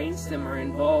higher brainstem are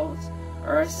involved,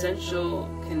 are essential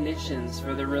conditions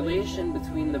for the relation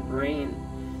between the brain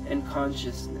and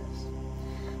consciousness.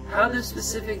 How the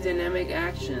specific dynamic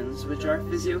actions, which are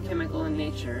physiochemical in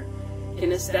nature,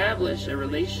 can establish a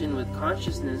relation with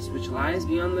consciousness which lies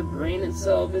beyond the brain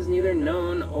itself is neither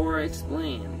known or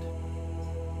explained.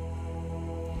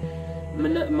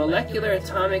 Molecular,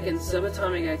 atomic, and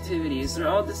subatomic activities are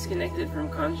all disconnected from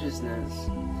consciousness,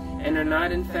 and are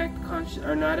not in fact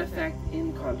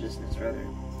in consciousness.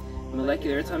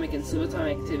 Molecular, atomic, and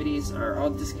subatomic activities are all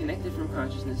disconnected from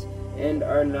consciousness and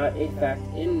are not a fact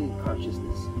in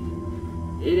consciousness.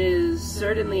 It is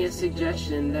certainly a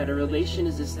suggestion that a relation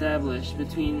is established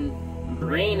between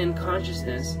brain and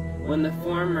consciousness when the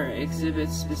former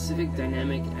exhibits specific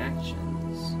dynamic actions.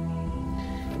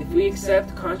 If we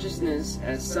accept consciousness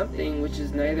as something which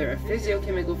is neither a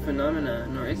physiochemical phenomena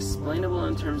nor explainable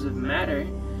in terms of matter,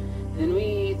 then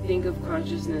we think of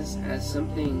consciousness as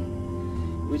something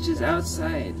which is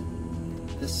outside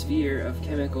the sphere of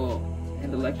chemical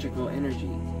and electrical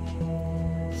energy.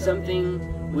 Something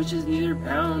which is neither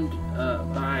bound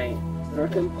by nor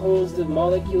composed of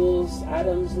molecules,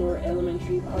 atoms, nor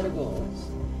elementary particles.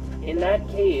 In that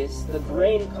case, the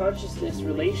brain-consciousness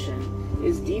relation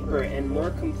is deeper and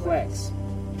more complex.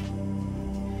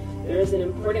 There is an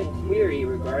important query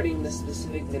regarding the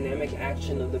specific dynamic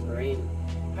action of the brain.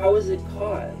 How is it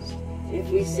caused? If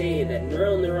we say that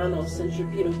neuronal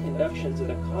centripetal conductions are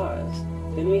the cause,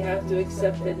 then we have to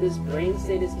accept that this brain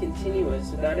state is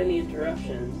continuous without any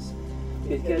interruptions,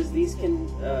 because these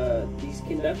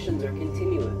conductions are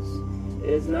continuous.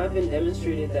 It has not been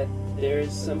demonstrated that there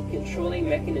is some controlling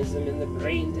mechanism in the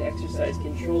brain to exercise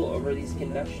control over these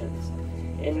conductions.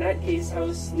 In that case, how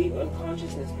is sleep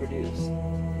unconsciousness produced?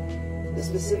 The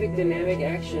specific dynamic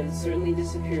actions certainly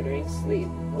disappear during sleep.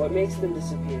 What makes them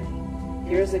disappear?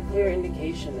 Here is a clear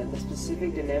indication that the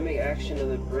specific dynamic action of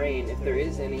the brain, if there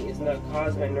is any, is not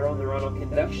caused by neuronal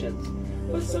conductions,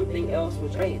 but something else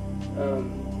which might.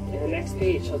 In the next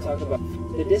page, he'll talk about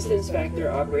the distance factor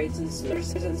operates in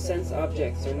sense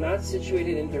objects are not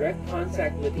situated in direct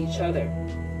contact with each other.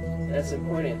 That's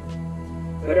important.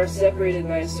 But are separated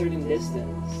by a certain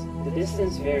distance. The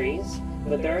distance varies,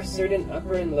 but there are certain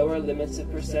upper and lower limits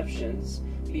of perceptions,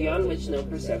 beyond which no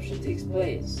perception takes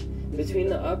place. Between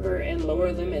the upper and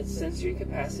lower limits, sensory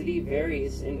capacity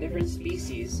varies in different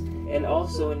species and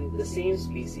also in the same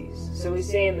species. So he's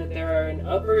saying that there are an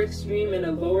upper extreme and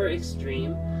a lower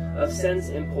extreme of sense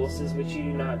impulses which you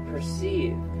do not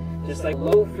perceive. Just like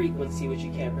low frequency, which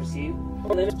you can't perceive.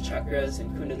 Chakras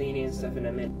and Kundalini and stuff in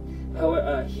a minute.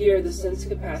 However, here the sense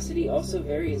capacity also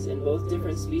varies in both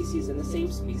different species and the same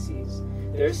species.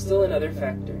 There is still another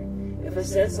factor. If a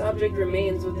sense object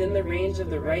remains within the range of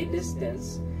the right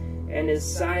distance, and its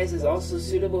size is also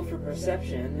suitable for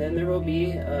perception, then there will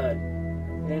be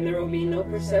no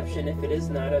perception if it is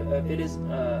not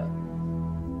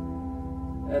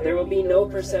there will be no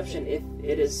perception if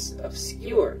it is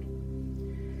obscured.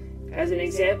 As an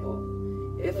example,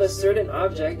 if a certain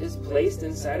object is placed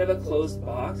inside of a closed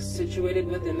box situated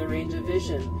within the range of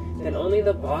vision, then only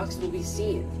the box will be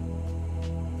seen.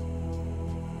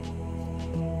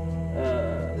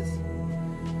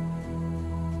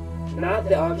 Not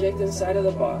the object inside of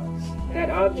the box. That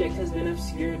object has been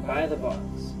obscured by the box,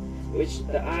 which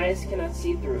the eyes cannot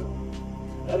see through.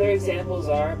 Other examples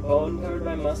are bone covered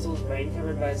by muscles, brain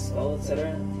covered by skull,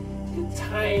 etc. The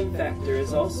time factor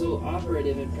is also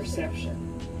operative in perception.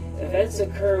 Events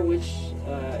occur which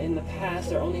in the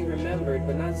past are only remembered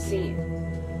but not seen.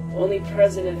 Only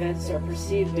present events are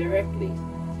perceived directly.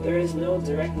 There is no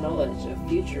direct knowledge of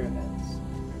future events.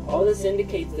 All this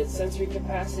indicates that sensory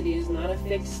capacity is not a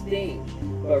fixed thing,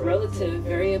 but relative,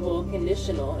 variable,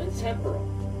 conditional, and temporal.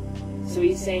 So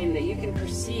he's saying that you can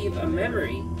perceive a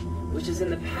memory which is in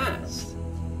the past.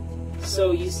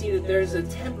 So you see that there's a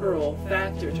temporal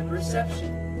factor to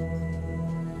perception.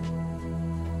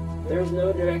 There's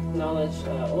no direct knowledge.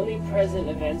 Only present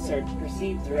events are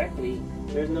perceived directly.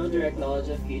 There's no direct knowledge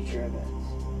of future events.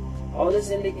 All this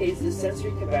indicates that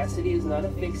sensory capacity is not a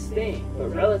fixed thing,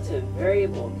 but relative,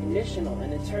 variable, conditional,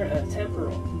 and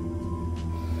temporal.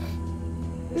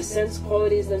 The sense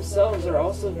qualities themselves are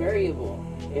also variable.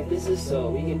 If this is so,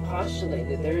 we can postulate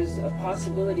that there is a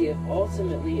possibility of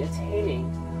ultimately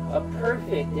attaining a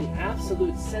perfect and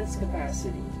absolute sense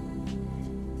capacity,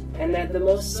 and that the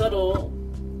most subtle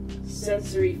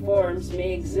sensory forms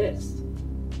may exist.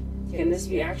 Can this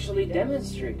be actually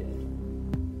demonstrated?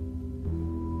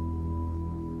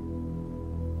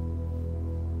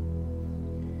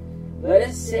 Let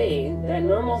us say that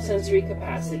normal sensory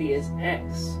capacity is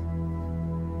X,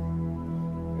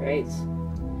 right?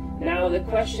 Now the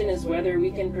question is whether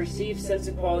we can perceive sense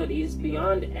qualities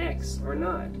beyond X or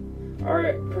not.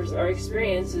 Our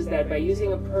experience is that by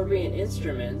using appropriate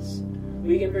instruments,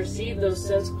 we can perceive those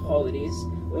sense qualities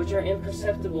which are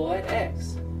imperceptible at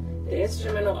X. The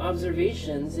instrumental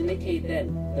observations indicate that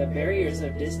the barriers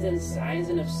of distance, size,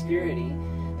 and obscurity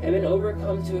have been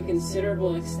overcome to a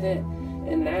considerable extent,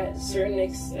 and that certain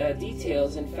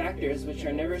details and factors which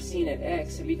are never seen at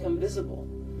X have become visible.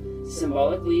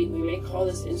 Symbolically, we may call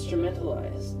this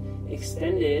instrumentalized,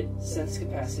 extended sense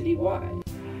capacity Y.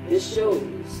 This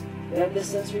shows that the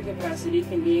sensory capacity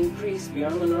can be increased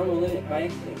beyond the normal limit by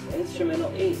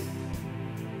instrumental aid.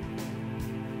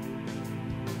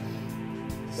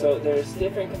 So there's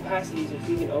different capacities which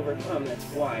we can overcome, that's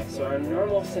Y. So our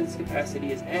normal sense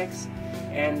capacity is X,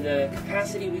 and the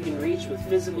capacity we can reach with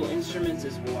physical instruments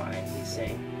is Y, he's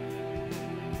saying.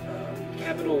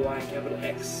 Capital Y, capital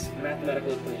X,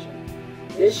 mathematical equation.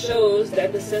 This shows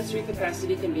that the sensory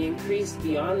capacity can be increased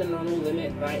beyond the normal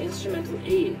limit by instrumental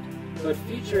aid, but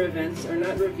future events are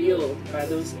not revealed by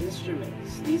these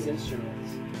instruments.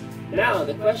 Now,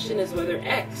 the question is whether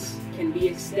X can be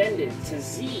extended to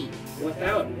Z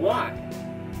without Y.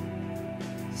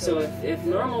 So if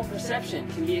normal perception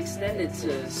can be extended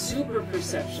to super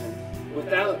perception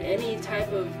without any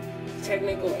type of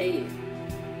technical aid,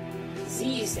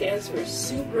 Z stands for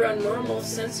supranormal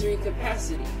sensory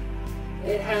capacity.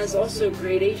 It has also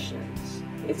gradations.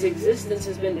 Its existence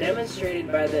has been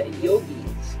demonstrated by the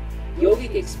yogis.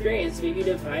 Yogic experience may be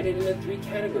divided into 3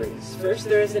 categories. First,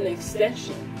 there is an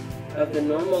extension of the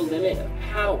normal limit of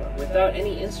power without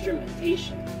any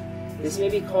instrumentation. This may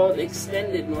be called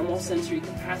extended normal sensory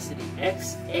capacity,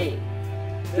 XA.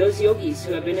 Those yogis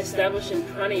who have been established in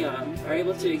pranayama are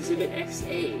able to exhibit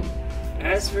XA.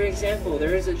 As for example,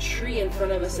 there is a tree in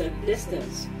front of us at a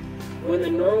distance. When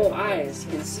the normal eyes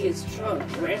can see its trunk,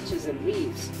 branches, and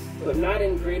leaves, but not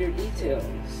in greater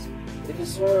details. If a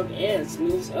swarm of ants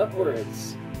moves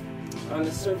upwards on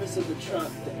the surface of the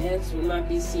trunk, the ants will not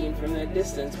be seen from that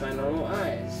distance by normal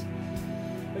eyes.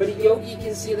 But a yogi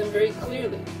can see them very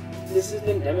clearly. This has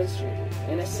been demonstrated.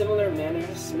 In a similar manner,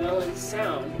 smell and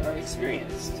sound are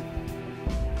experienced.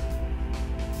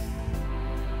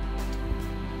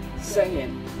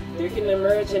 Second, there can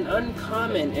emerge an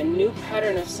uncommon and new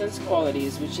pattern of sense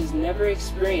qualities which is never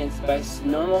experienced by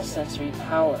normal sensory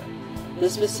power. The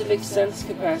specific sense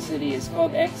capacity is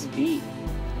called XB.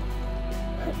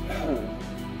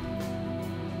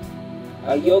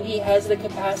 A yogi has the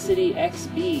capacity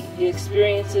XB. He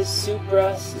experiences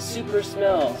super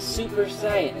smell, super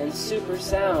sight, and super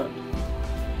sound.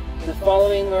 The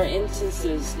following are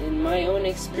instances in my own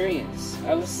experience.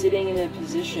 I was sitting in a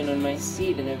position on my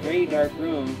seat in a very dark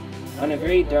room on a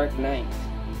very dark night,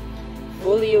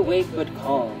 fully awake but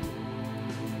calm.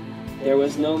 There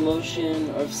was no motion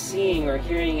of seeing or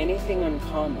hearing anything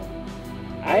uncommon.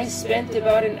 I spent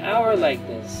about an hour like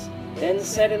this. Then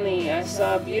suddenly I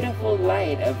saw a beautiful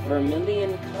light of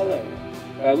vermilion color,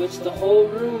 by which the whole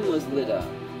room was lit up.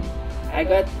 I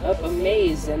got up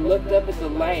amazed and looked up at the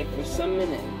light for some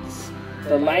minutes.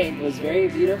 The light was very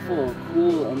beautiful,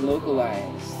 cool, and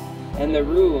localized, and the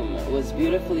room was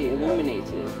beautifully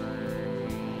illuminated.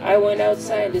 I went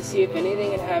outside to see if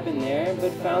anything had happened there,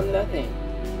 but found nothing.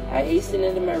 I hastened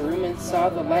into my room and saw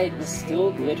the light was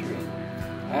still glittering.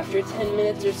 After 10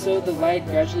 minutes or so, the light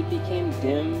gradually became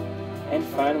dim and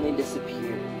finally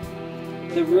disappeared.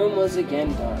 The room was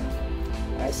again dark.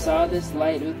 I saw this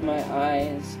light with my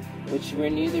eyes, which were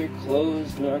neither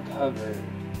closed nor covered.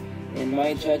 In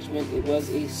my judgment, it was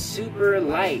a super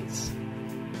light.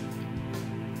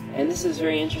 And this is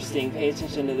very interesting. Pay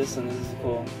attention to this one. This is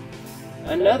cool.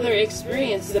 Another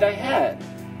experience that I had.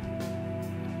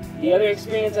 The other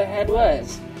experience I had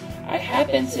was, I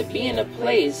happened to be in a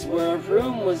place where a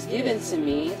room was given to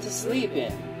me to sleep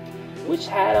in, which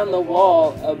had on the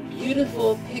wall a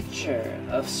beautiful picture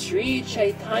of Sri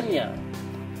Chaitanya.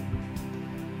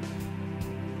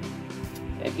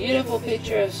 A beautiful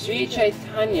picture of Sri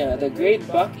Chaitanya, the great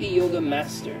Bhakti Yoga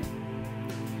master.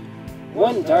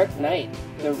 One dark night,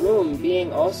 the room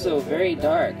being also very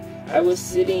dark, I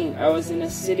was in a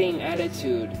sitting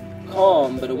attitude,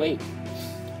 calm but awake.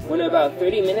 When about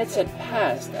 30 minutes had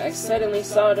passed, I suddenly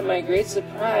saw to my great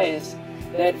surprise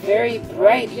that very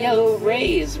bright yellow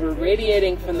rays were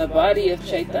radiating from the body of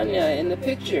Chaitanya in the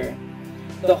picture.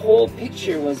 The whole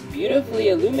picture was beautifully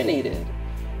illuminated,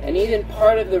 and even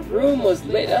part of the room was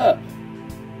lit up.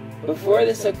 Before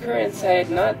this occurrence, I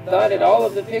had not thought at all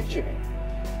of the picture.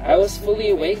 I was fully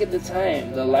awake at the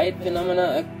time. The light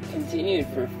phenomena continued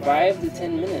for 5 to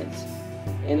 10 minutes.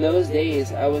 In those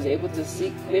days, I was able to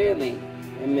see clearly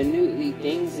and minutely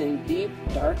things in deep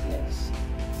darkness,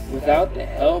 without the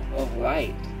help of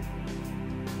light.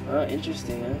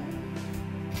 Interesting,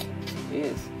 huh?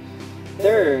 Yes.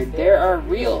 Third, there are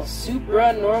real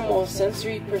supranormal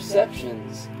sensory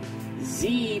perceptions,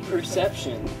 Z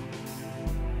perception,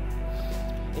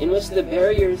 in which the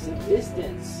barriers of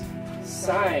distance,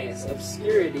 size,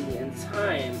 obscurity, and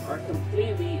time are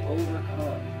completely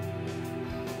overcome.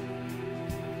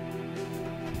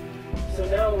 So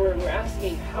now we're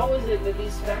asking, how is it that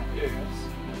these factors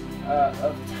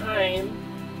of time,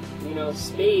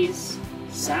 space,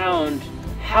 sound,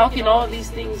 how can all of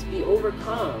these things be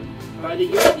overcome by the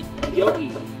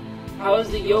yogi? How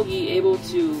is the yogi able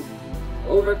to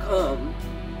overcome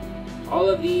all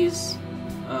of these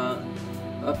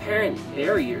apparent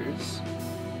barriers?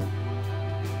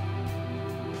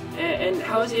 And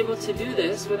how is he able to do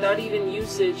this without even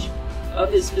usage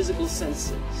of his physical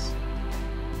senses?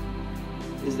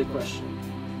 Is the question.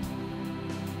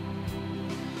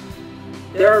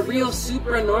 There are real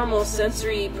supranormal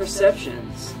sensory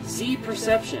perceptions, Z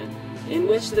perception, in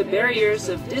which the barriers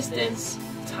of distance,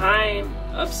 time,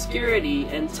 obscurity,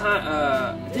 and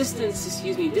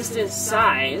distance,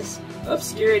 size,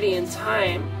 obscurity, and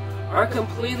time are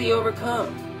completely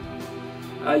overcome.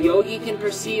 A yogi can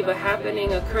perceive a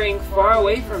happening occurring far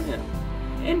away from him,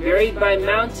 and barriered by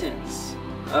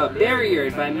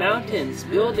mountains,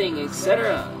 building,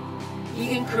 etc. He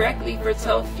can correctly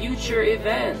foretell future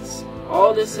events.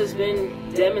 All this has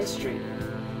been demonstrated.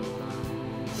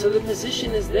 So the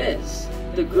position is this: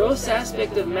 the gross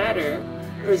aspect of matter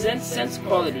presents sense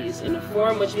qualities in a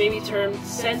form which may be termed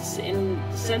sense in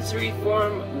sensory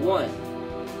form 1.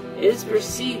 It is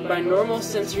perceived by normal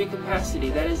sensory capacity,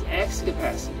 that is X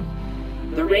capacity.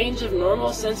 The range of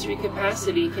normal sensory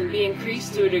capacity can be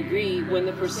increased to a degree when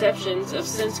the perceptions of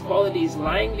sense qualities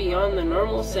lying beyond the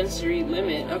normal sensory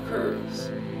limit occurs.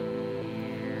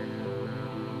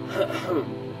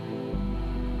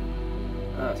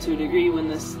 To a degree when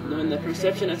the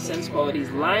perception of sense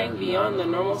qualities lying beyond the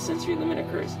normal sensory limit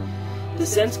occurs. The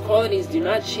sense qualities do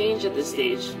not change at this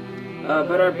stage,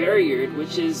 but are barriered,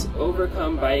 which is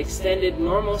overcome by extended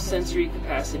normal sensory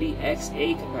capacity,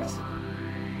 XA capacity.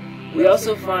 We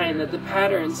also find that the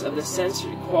patterns of the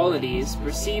sensory qualities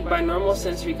perceived by normal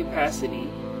sensory capacity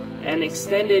and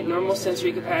extended normal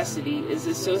sensory capacity is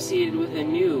associated with a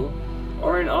new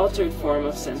or an altered form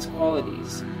of sense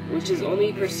qualities, which is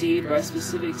only perceived by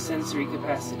specific sensory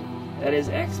capacity, that is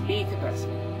XB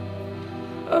capacity.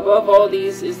 Above all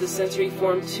these is the sensory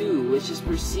form 2, which is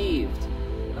perceived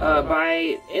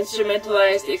by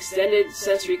instrumentalized extended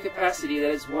sensory capacity,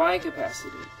 that is Y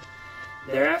capacity.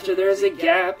 Thereafter there is a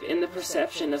gap in the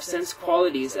perception of sense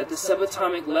qualities at the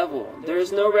subatomic level. There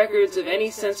is no records of any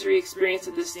sensory experience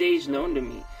at this stage known to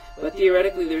me, but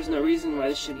theoretically there is no reason why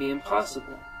this should be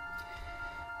impossible.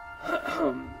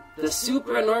 The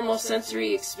supranormal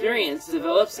sensory experience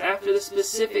develops after the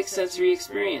specific sensory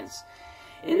experience.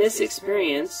 In this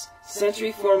experience,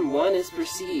 sensory form 1 is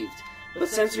perceived, but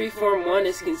sensory form 1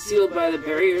 is concealed by the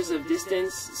barriers of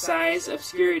distance, size,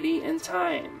 obscurity, and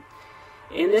time.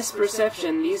 In this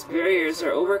perception, these barriers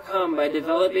are overcome by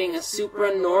developing a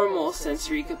supranormal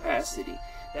sensory capacity,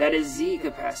 that is Z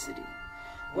capacity.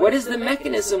 What is the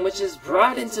mechanism which is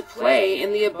brought into play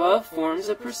in the above forms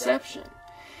of perception?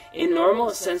 In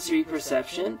normal sensory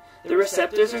perception, the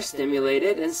receptors are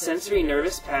stimulated and sensory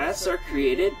nervous paths are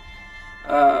created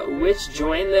which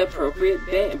join the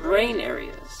appropriate brain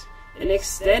areas. In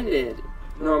extended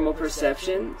normal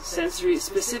perception,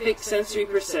 specific sensory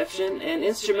perception, and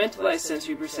instrumentalized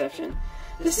sensory perception,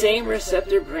 the same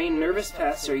receptor brain nervous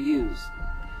paths are used.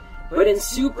 But in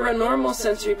supranormal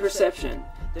sensory perception,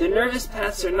 the nervous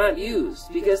paths are not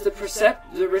used because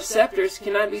the receptors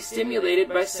cannot be stimulated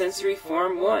by sensory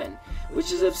form 1,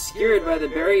 which is obscured by the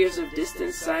barriers of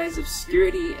distance, size,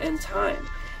 obscurity, and time.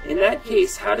 In that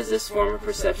case, how does this form of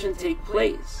perception take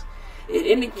place? It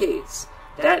indicates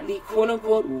that the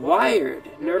quote-unquote wired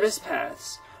nervous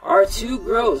paths are too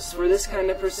gross for this kind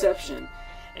of perception,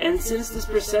 and since this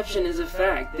perception is a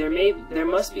fact, there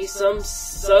must be some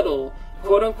subtle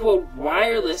quote-unquote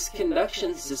wireless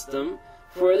conduction system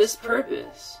for this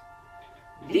purpose.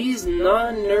 These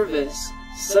non-nervous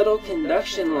subtle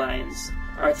conduction lines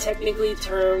are technically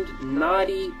termed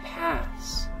Nadi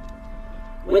paths.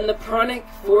 When the pranic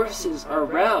forces are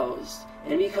roused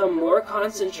and become more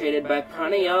concentrated by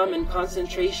pranayama and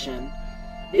concentration,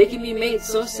 they can be made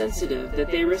so sensitive that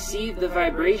they receive the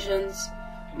vibrations,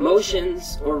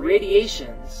 motions, or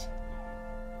radiations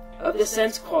of the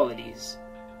sense qualities,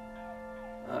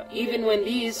 even when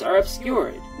these are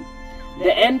obscured. The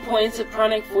endpoints of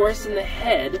pranic force in the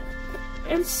head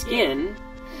and skin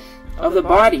of the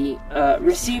body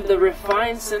receive the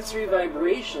refined sensory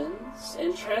vibrations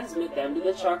and transmit them to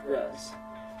the chakras,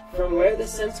 from where the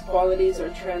sense qualities are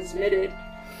transmitted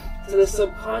to the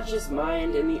subconscious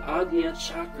mind in the Ajna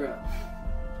chakra.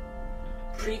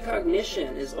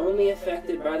 Precognition is only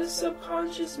affected by the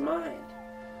subconscious mind.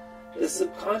 The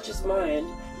subconscious mind,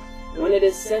 when it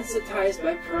is sensitized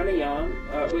by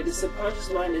pranayama, where the subconscious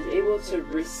mind is able to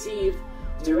receive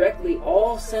directly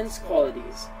all sense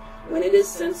qualities, when it is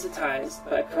sensitized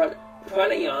by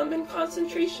pranayama and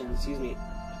concentration,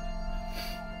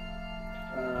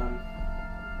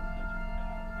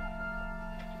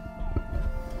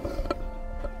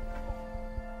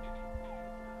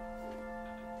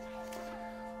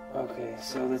 Okay,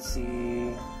 so let's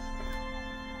see.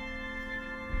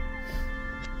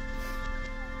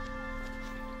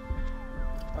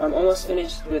 I'm almost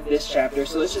finished with this chapter,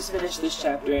 so let's just finish this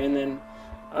chapter and then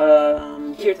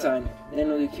Kirtan. Then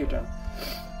we'll do Kirtan.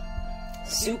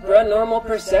 Supranormal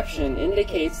perception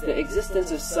indicates the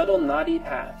existence of subtle nadi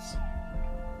paths.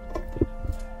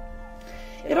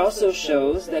 It also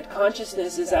shows that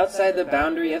consciousness is outside the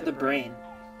boundary of the brain.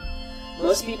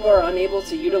 Most people are unable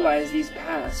to utilize these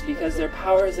paths because their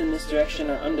powers in this direction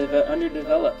are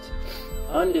undeveloped.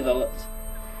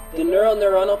 The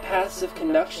neuronal paths of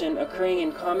conduction occurring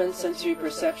in common sensory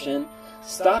perception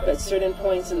stop at certain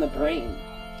points in the brain.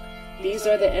 These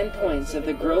are the endpoints of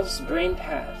the gross brain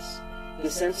paths. The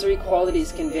sensory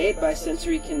qualities conveyed by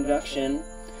sensory conduction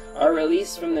are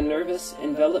released from the nervous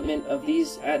envelopment of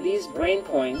these brain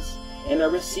points and are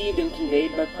received and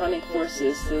conveyed by pranic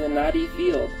forces to the nadi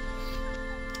field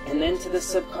and then to the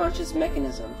subconscious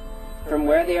mechanism, from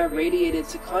where they are radiated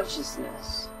to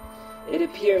consciousness. It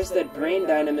appears that brain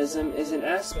dynamism is an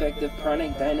aspect of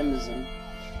pranic dynamism,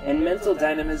 and mental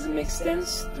dynamism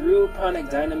extends through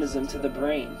pranic dynamism to the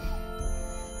brain.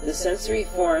 The sensory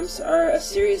forms are a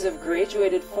series of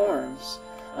graduated forms.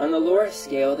 On the lower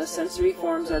scale, the sensory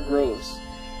forms are gross,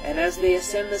 and as they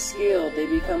ascend the scale, they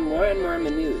become more and more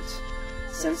minute.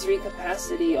 Sensory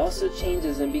capacity also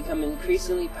changes and becomes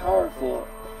increasingly powerful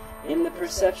in the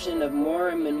perception of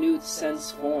more minute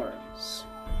sense forms.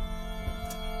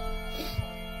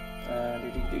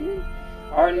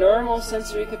 Our normal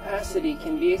sensory capacity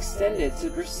can be extended to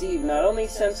perceive not only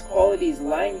sense qualities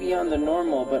lying beyond the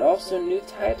normal, but also a new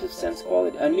type of sense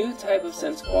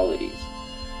qualities.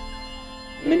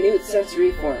 Minute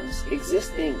sensory forms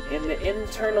existing in the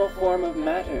internal form of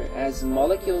matter as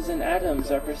molecules and atoms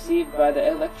are perceived by the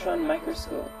electron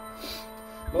microscope.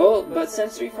 But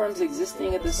sensory forms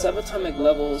existing at the subatomic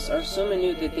levels are so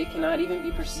minute that they cannot even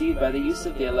be perceived by the use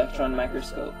of the electron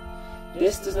microscope.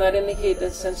 This does not indicate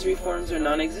that sensory forms are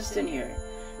non-existent here.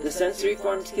 The sensory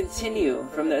forms continue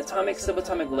from the atomic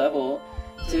subatomic level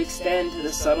to extend to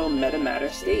the subtle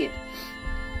metamatter state.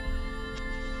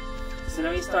 So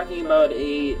now he's talking about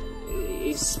a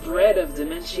spread of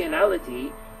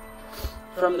dimensionality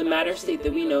from the matter state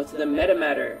that we know to the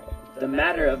metamatter, the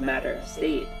matter of matter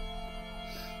state.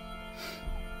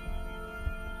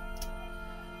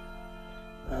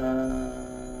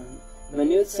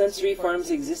 Minute sensory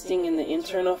forms existing in the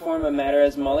internal form of matter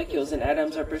as molecules and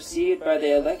atoms are perceived by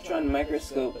the electron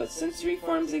microscope, but sensory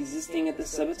forms existing at the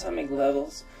subatomic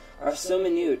levels are so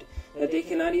minute that they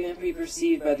cannot even be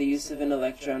perceived by the use of an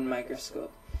electron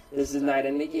microscope. This does not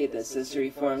indicate that sensory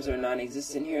forms are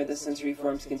non-existent here. The sensory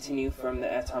forms continue from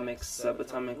the atomic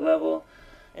subatomic level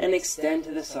and extend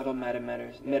to the subtle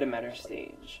metamatter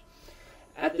stage.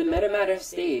 At the metamatter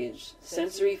stage,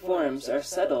 sensory forms are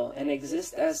subtle and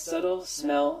exist as subtle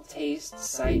smell, taste,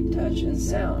 sight, touch, and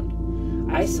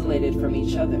sound, isolated from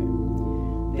each other.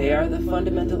 They are the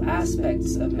fundamental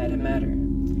aspects of metamatter.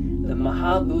 The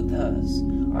Mahabhutas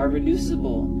are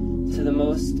reducible to the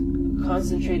most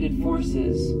concentrated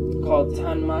forces called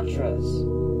tanmatras.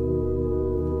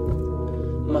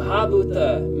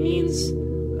 Mahabhuta means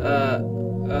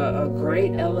a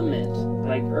great element,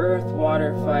 like earth,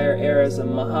 water, fire, air is a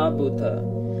Mahabhuta.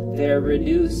 They are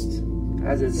reduced,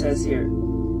 as it says here,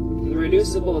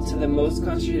 reducible to the most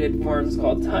concentrated forms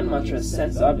called tanmatras,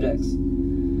 sense objects.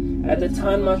 At the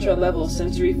tanmatra level,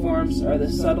 sensory forms are the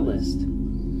subtlest,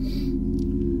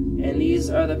 and these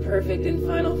are the perfect and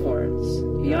final forms.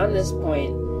 Beyond this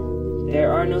point,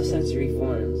 there are no sensory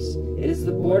forms. It is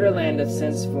the borderland of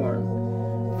sense form.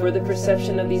 For the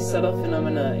perception of these subtle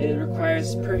phenomena, it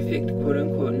requires perfect,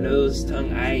 quote-unquote, nose,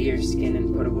 tongue, eye, ear, skin,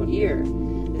 and quote-unquote, ear.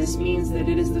 This means that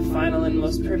it is the final and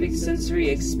most perfect sensory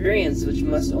experience which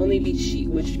can only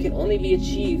be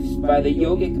achieved by the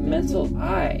yogic mental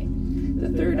eye, the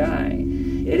third eye.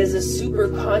 It is a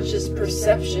superconscious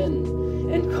perception,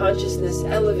 and consciousness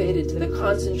elevated to the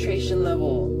concentration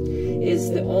level is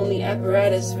the only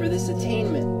apparatus for this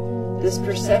attainment. This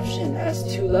perception has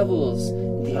two levels,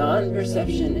 Dhyan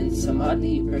perception and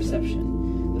Samadhi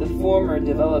perception. The former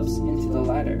develops into the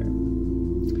latter.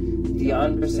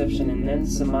 Dhyan perception and then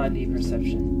Samadhi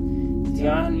perception.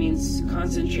 Dhyan means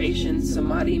concentration,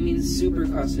 Samadhi means super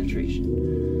concentration.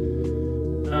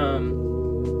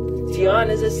 Dhyan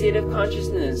is a state of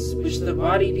consciousness which the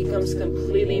body becomes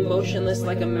completely motionless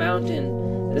like a mountain.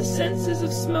 The senses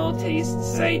of smell, taste,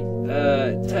 sight,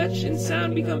 touch, and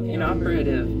sound become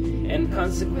inoperative, and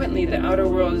consequently the outer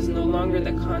world is no longer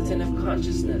the content of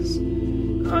consciousness.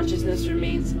 Consciousness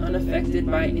remains unaffected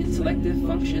by intellective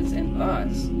functions and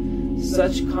thoughts.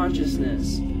 Such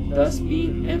consciousness, thus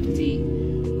being empty,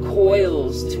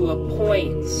 coils to a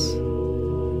point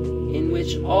in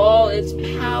which all its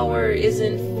power is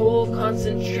in full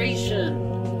concentration.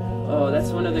 Oh,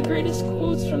 that's one of the greatest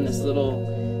quotes from this little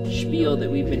spiel that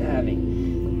we've been having.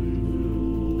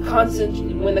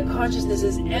 when the consciousness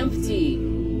is empty,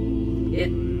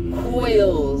 it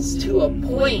coils to a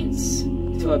point,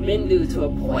 to a bindu, to a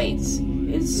point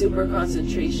in super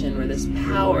concentration where this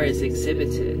power is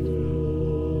exhibited.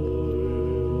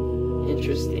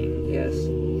 Interesting, yes.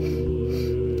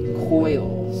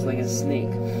 Coils like a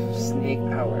snake. Snake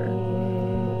power.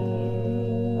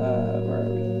 Where are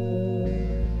we?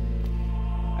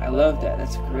 I love that.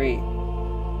 That's great.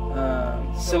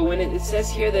 So when it says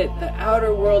here that the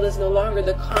outer world is no longer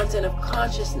the content of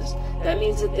consciousness, that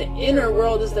means that the inner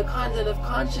world is the content of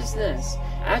consciousness.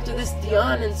 After this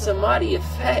dhyan and samadhi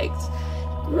effect,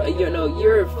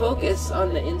 your focus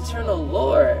on the internal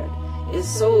Lord is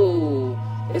so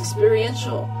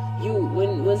experiential.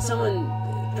 When someone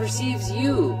perceives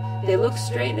you, they look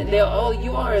straight and all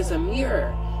you are is a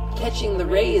mirror catching the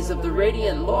rays of the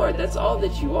radiant Lord. That's all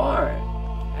that you are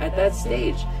at that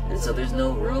stage. And so there's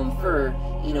no room for,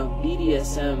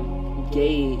 BDSM,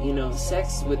 gay,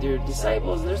 sex with your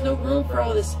disciples. There's no room for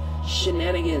all this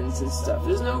shenanigans and stuff.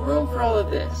 There's no room for all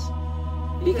of this.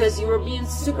 Because you are being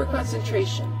super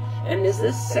concentration. And is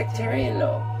this sectarian?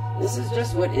 No. This is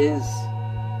just what is.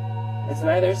 It's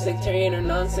neither sectarian or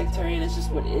non-sectarian, it's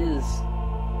just what is.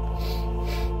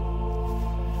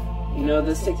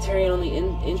 The sectarian only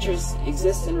interest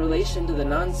exists in relation to the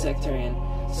non-sectarian.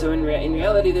 So in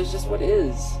reality, there's just what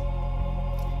is.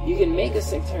 You can make a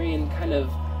sectarian kind of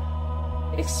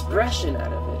expression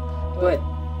out of it, but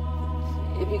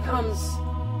it becomes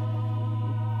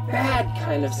bad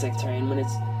kind of sectarian when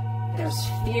there's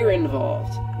fear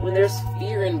involved. When there's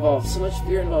fear involved, so much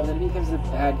fear involved, then it becomes the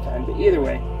bad kind. But either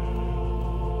way,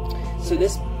 so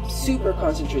this super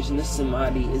concentration, this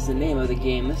samadhi, is the name of the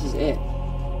game. This is it.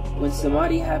 When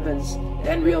samadhi happens,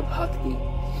 then real bhakti.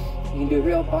 You can do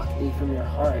real bhakti from your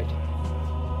heart.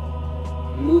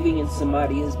 Moving in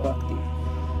samadhi is bhakti.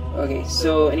 Okay,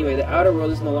 so anyway, the outer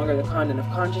world is no longer the content of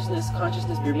consciousness.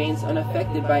 Consciousness remains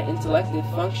unaffected by intellective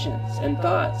functions and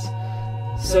thoughts.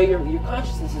 So your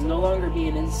consciousness is no longer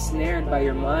being ensnared by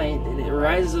your mind, and it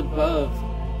rises above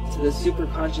to the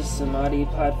superconscious samadhi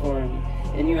platform.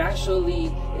 And you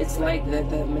actually, it's like the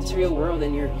material world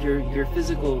and your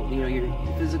physical, your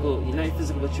physical, not your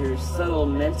physical, but your subtle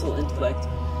mental intellect.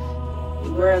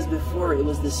 Whereas before it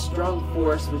was this strong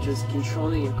force which was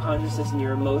controlling your consciousness and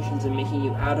your emotions and making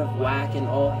you out of whack and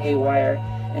all haywire,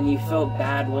 and you felt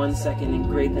bad one second and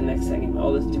great the next second.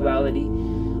 All this duality,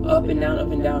 up and down, up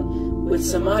and down. When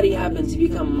samadhi happens, you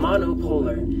become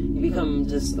monopolar. You become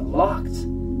just locked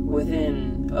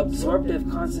within absorptive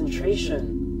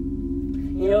concentration.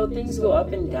 Things go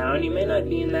up and down. You may not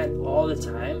be in that all the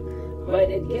time,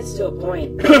 but it gets to a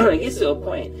point.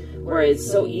 Where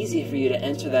it's so easy for you to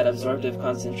enter that absorptive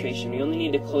concentration. You only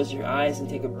need to close your eyes and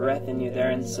take a breath, and you're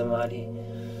there in samadhi.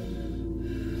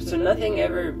 So nothing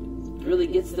ever really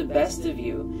gets the best of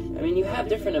you. I mean, you have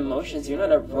different emotions. You're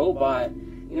not a robot.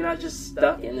 You're not just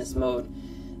stuck in this mode.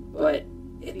 But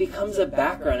it becomes a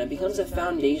background. It becomes a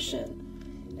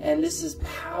foundation. And this is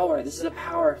power. This is a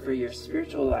power for your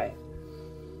spiritual life.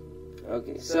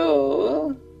 Okay,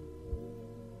 so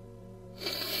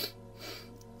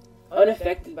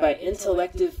unaffected by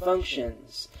intellective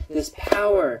functions. This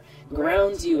power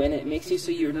grounds you, and it makes you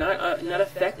so you're not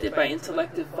affected by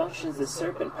intellective functions, the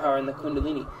serpent power and the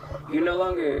Kundalini. You're no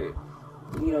longer,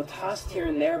 tossed here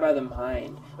and there by the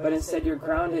mind, but instead you're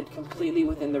grounded completely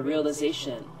within the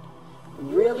realization.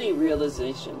 Real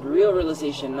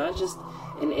realization, not just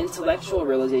an intellectual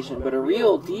realization, but a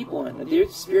real deep one, a deep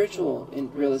spiritual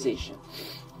realization.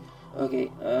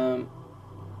 Okay,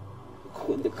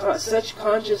 such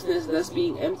consciousness, thus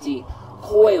being empty,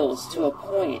 coils to a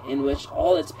point in which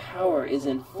all its power is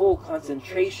in full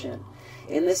concentration.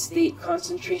 In this state,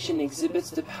 concentration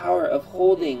exhibits the power of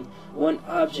holding one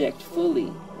object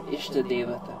fully, Ishta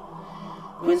Devata.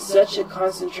 When such a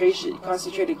concentrated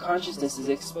consciousness is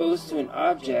exposed to an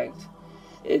object,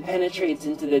 it penetrates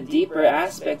into the deeper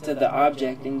aspect of the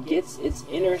object and gets its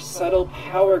inner subtle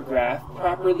power graph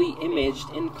properly imaged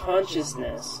in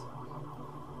consciousness.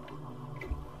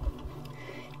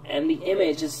 And the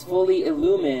image is fully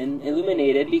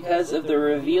illuminated because of the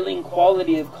revealing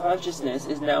quality of consciousness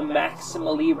is now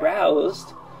maximally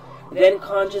roused. Then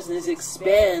consciousness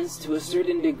expands to a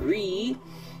certain degree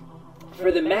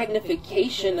for the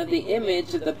magnification of the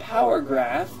image of the power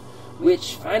graph,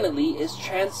 which finally is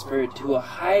transferred to a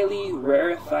highly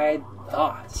rarefied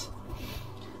thought.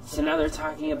 So now they're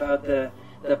talking about the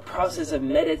process of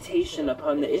meditation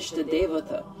upon the Ishta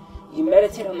Devata. You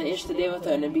meditate on the Ishta Devata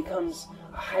and it becomes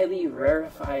a highly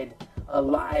rarefied,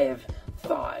 alive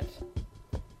thought,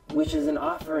 which is an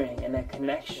offering and a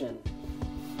connection.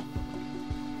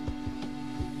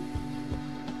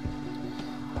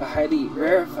 a highly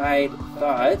rarefied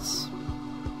thought,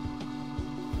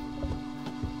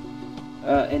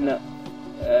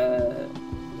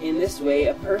 in this way,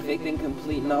 a perfect and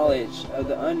complete knowledge of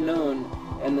the unknown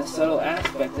and the subtle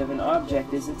aspect of an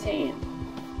object is attained.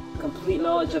 Complete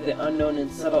knowledge of the unknown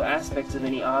and subtle aspects of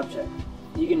any object.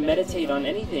 You can meditate on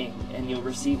anything and you'll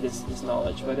receive this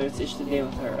knowledge, whether it's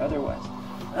Ishtadevata or otherwise.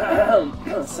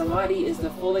 Samadhi is the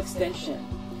full extension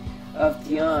of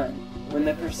dhyan when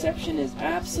the perception is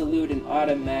absolute and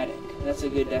automatic. That's a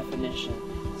good definition.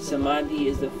 Samadhi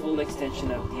is the full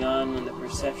extension of dhyan when the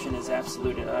perception is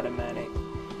absolute and automatic.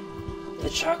 The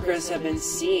chakras have been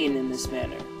seen in this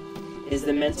manner. Is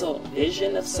the mental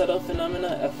vision of subtle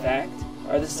phenomena a fact?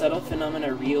 Are the subtle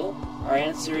phenomena real? Our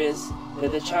answer is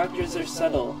that the chakras are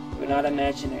subtle, but not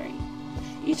imaginary.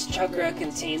 Each chakra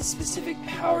contains specific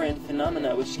power and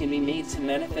phenomena which can be made to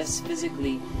manifest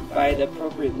physically by the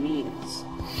appropriate means.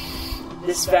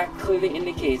 This fact clearly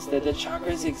indicates that the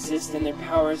chakras exist and their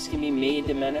powers can be made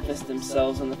to manifest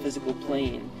themselves on the physical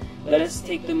plane. Let us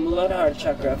take the Muladhara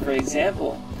chakra for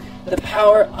example. The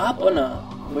power apana,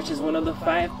 which is one of the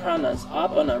 5 pranas,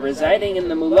 apana, residing in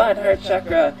the Muladhara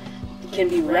chakra, can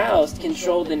be roused,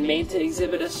 controlled, and made to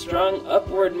exhibit a strong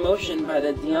upward motion by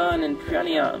the dhyan and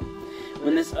pranayam.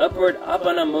 When this upward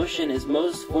apana motion is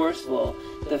most forceful,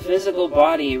 the physical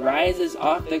body rises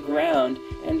off the ground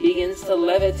and begins to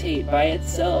levitate by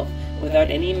itself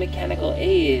without any mechanical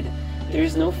aid. There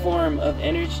is no form of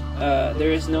energy.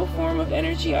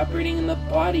 Operating in the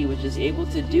body which is able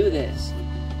to do this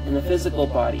in the physical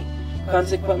body.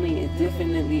 Consequently, it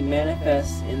definitely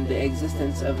manifests in the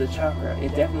existence of the chakra.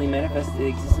 It definitely manifests the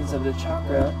existence of the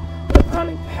chakra, the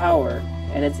pranic power,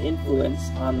 and its influence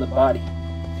on the body.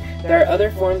 There are other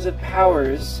forms of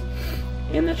powers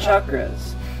in the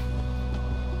chakras.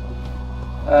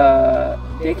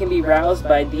 They can be roused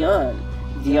by dhyan.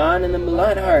 Dhyan in the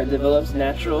Muladhara develops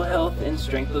natural health and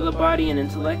strength of the body and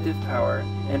intellective power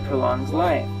and prolongs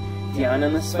life. Dhyan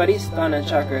in the Svadhisthana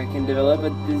chakra can develop a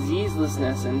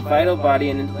diseaselessness and vital body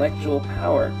and intellectual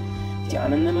power.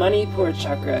 Dhyan in the Manipur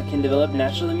chakra can develop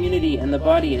natural immunity and the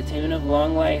body, attainment of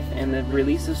long life, and the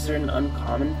release of certain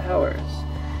uncommon powers.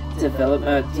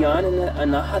 Dhyan in the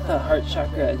Anahata heart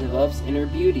chakra develops inner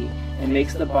beauty and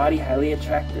makes the body highly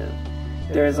attractive.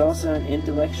 There is also an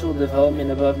intellectual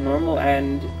development above normal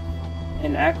and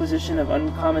an acquisition of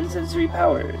uncommon sensory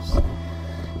powers.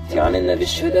 Dhyan in the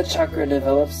Vishuddha chakra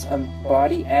develops a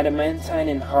body adamantine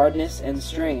in hardness and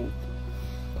strength,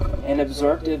 and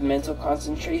absorptive mental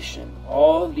concentration.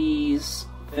 All these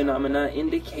phenomena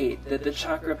indicate that the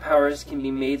chakra powers can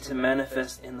be made to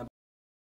manifest in the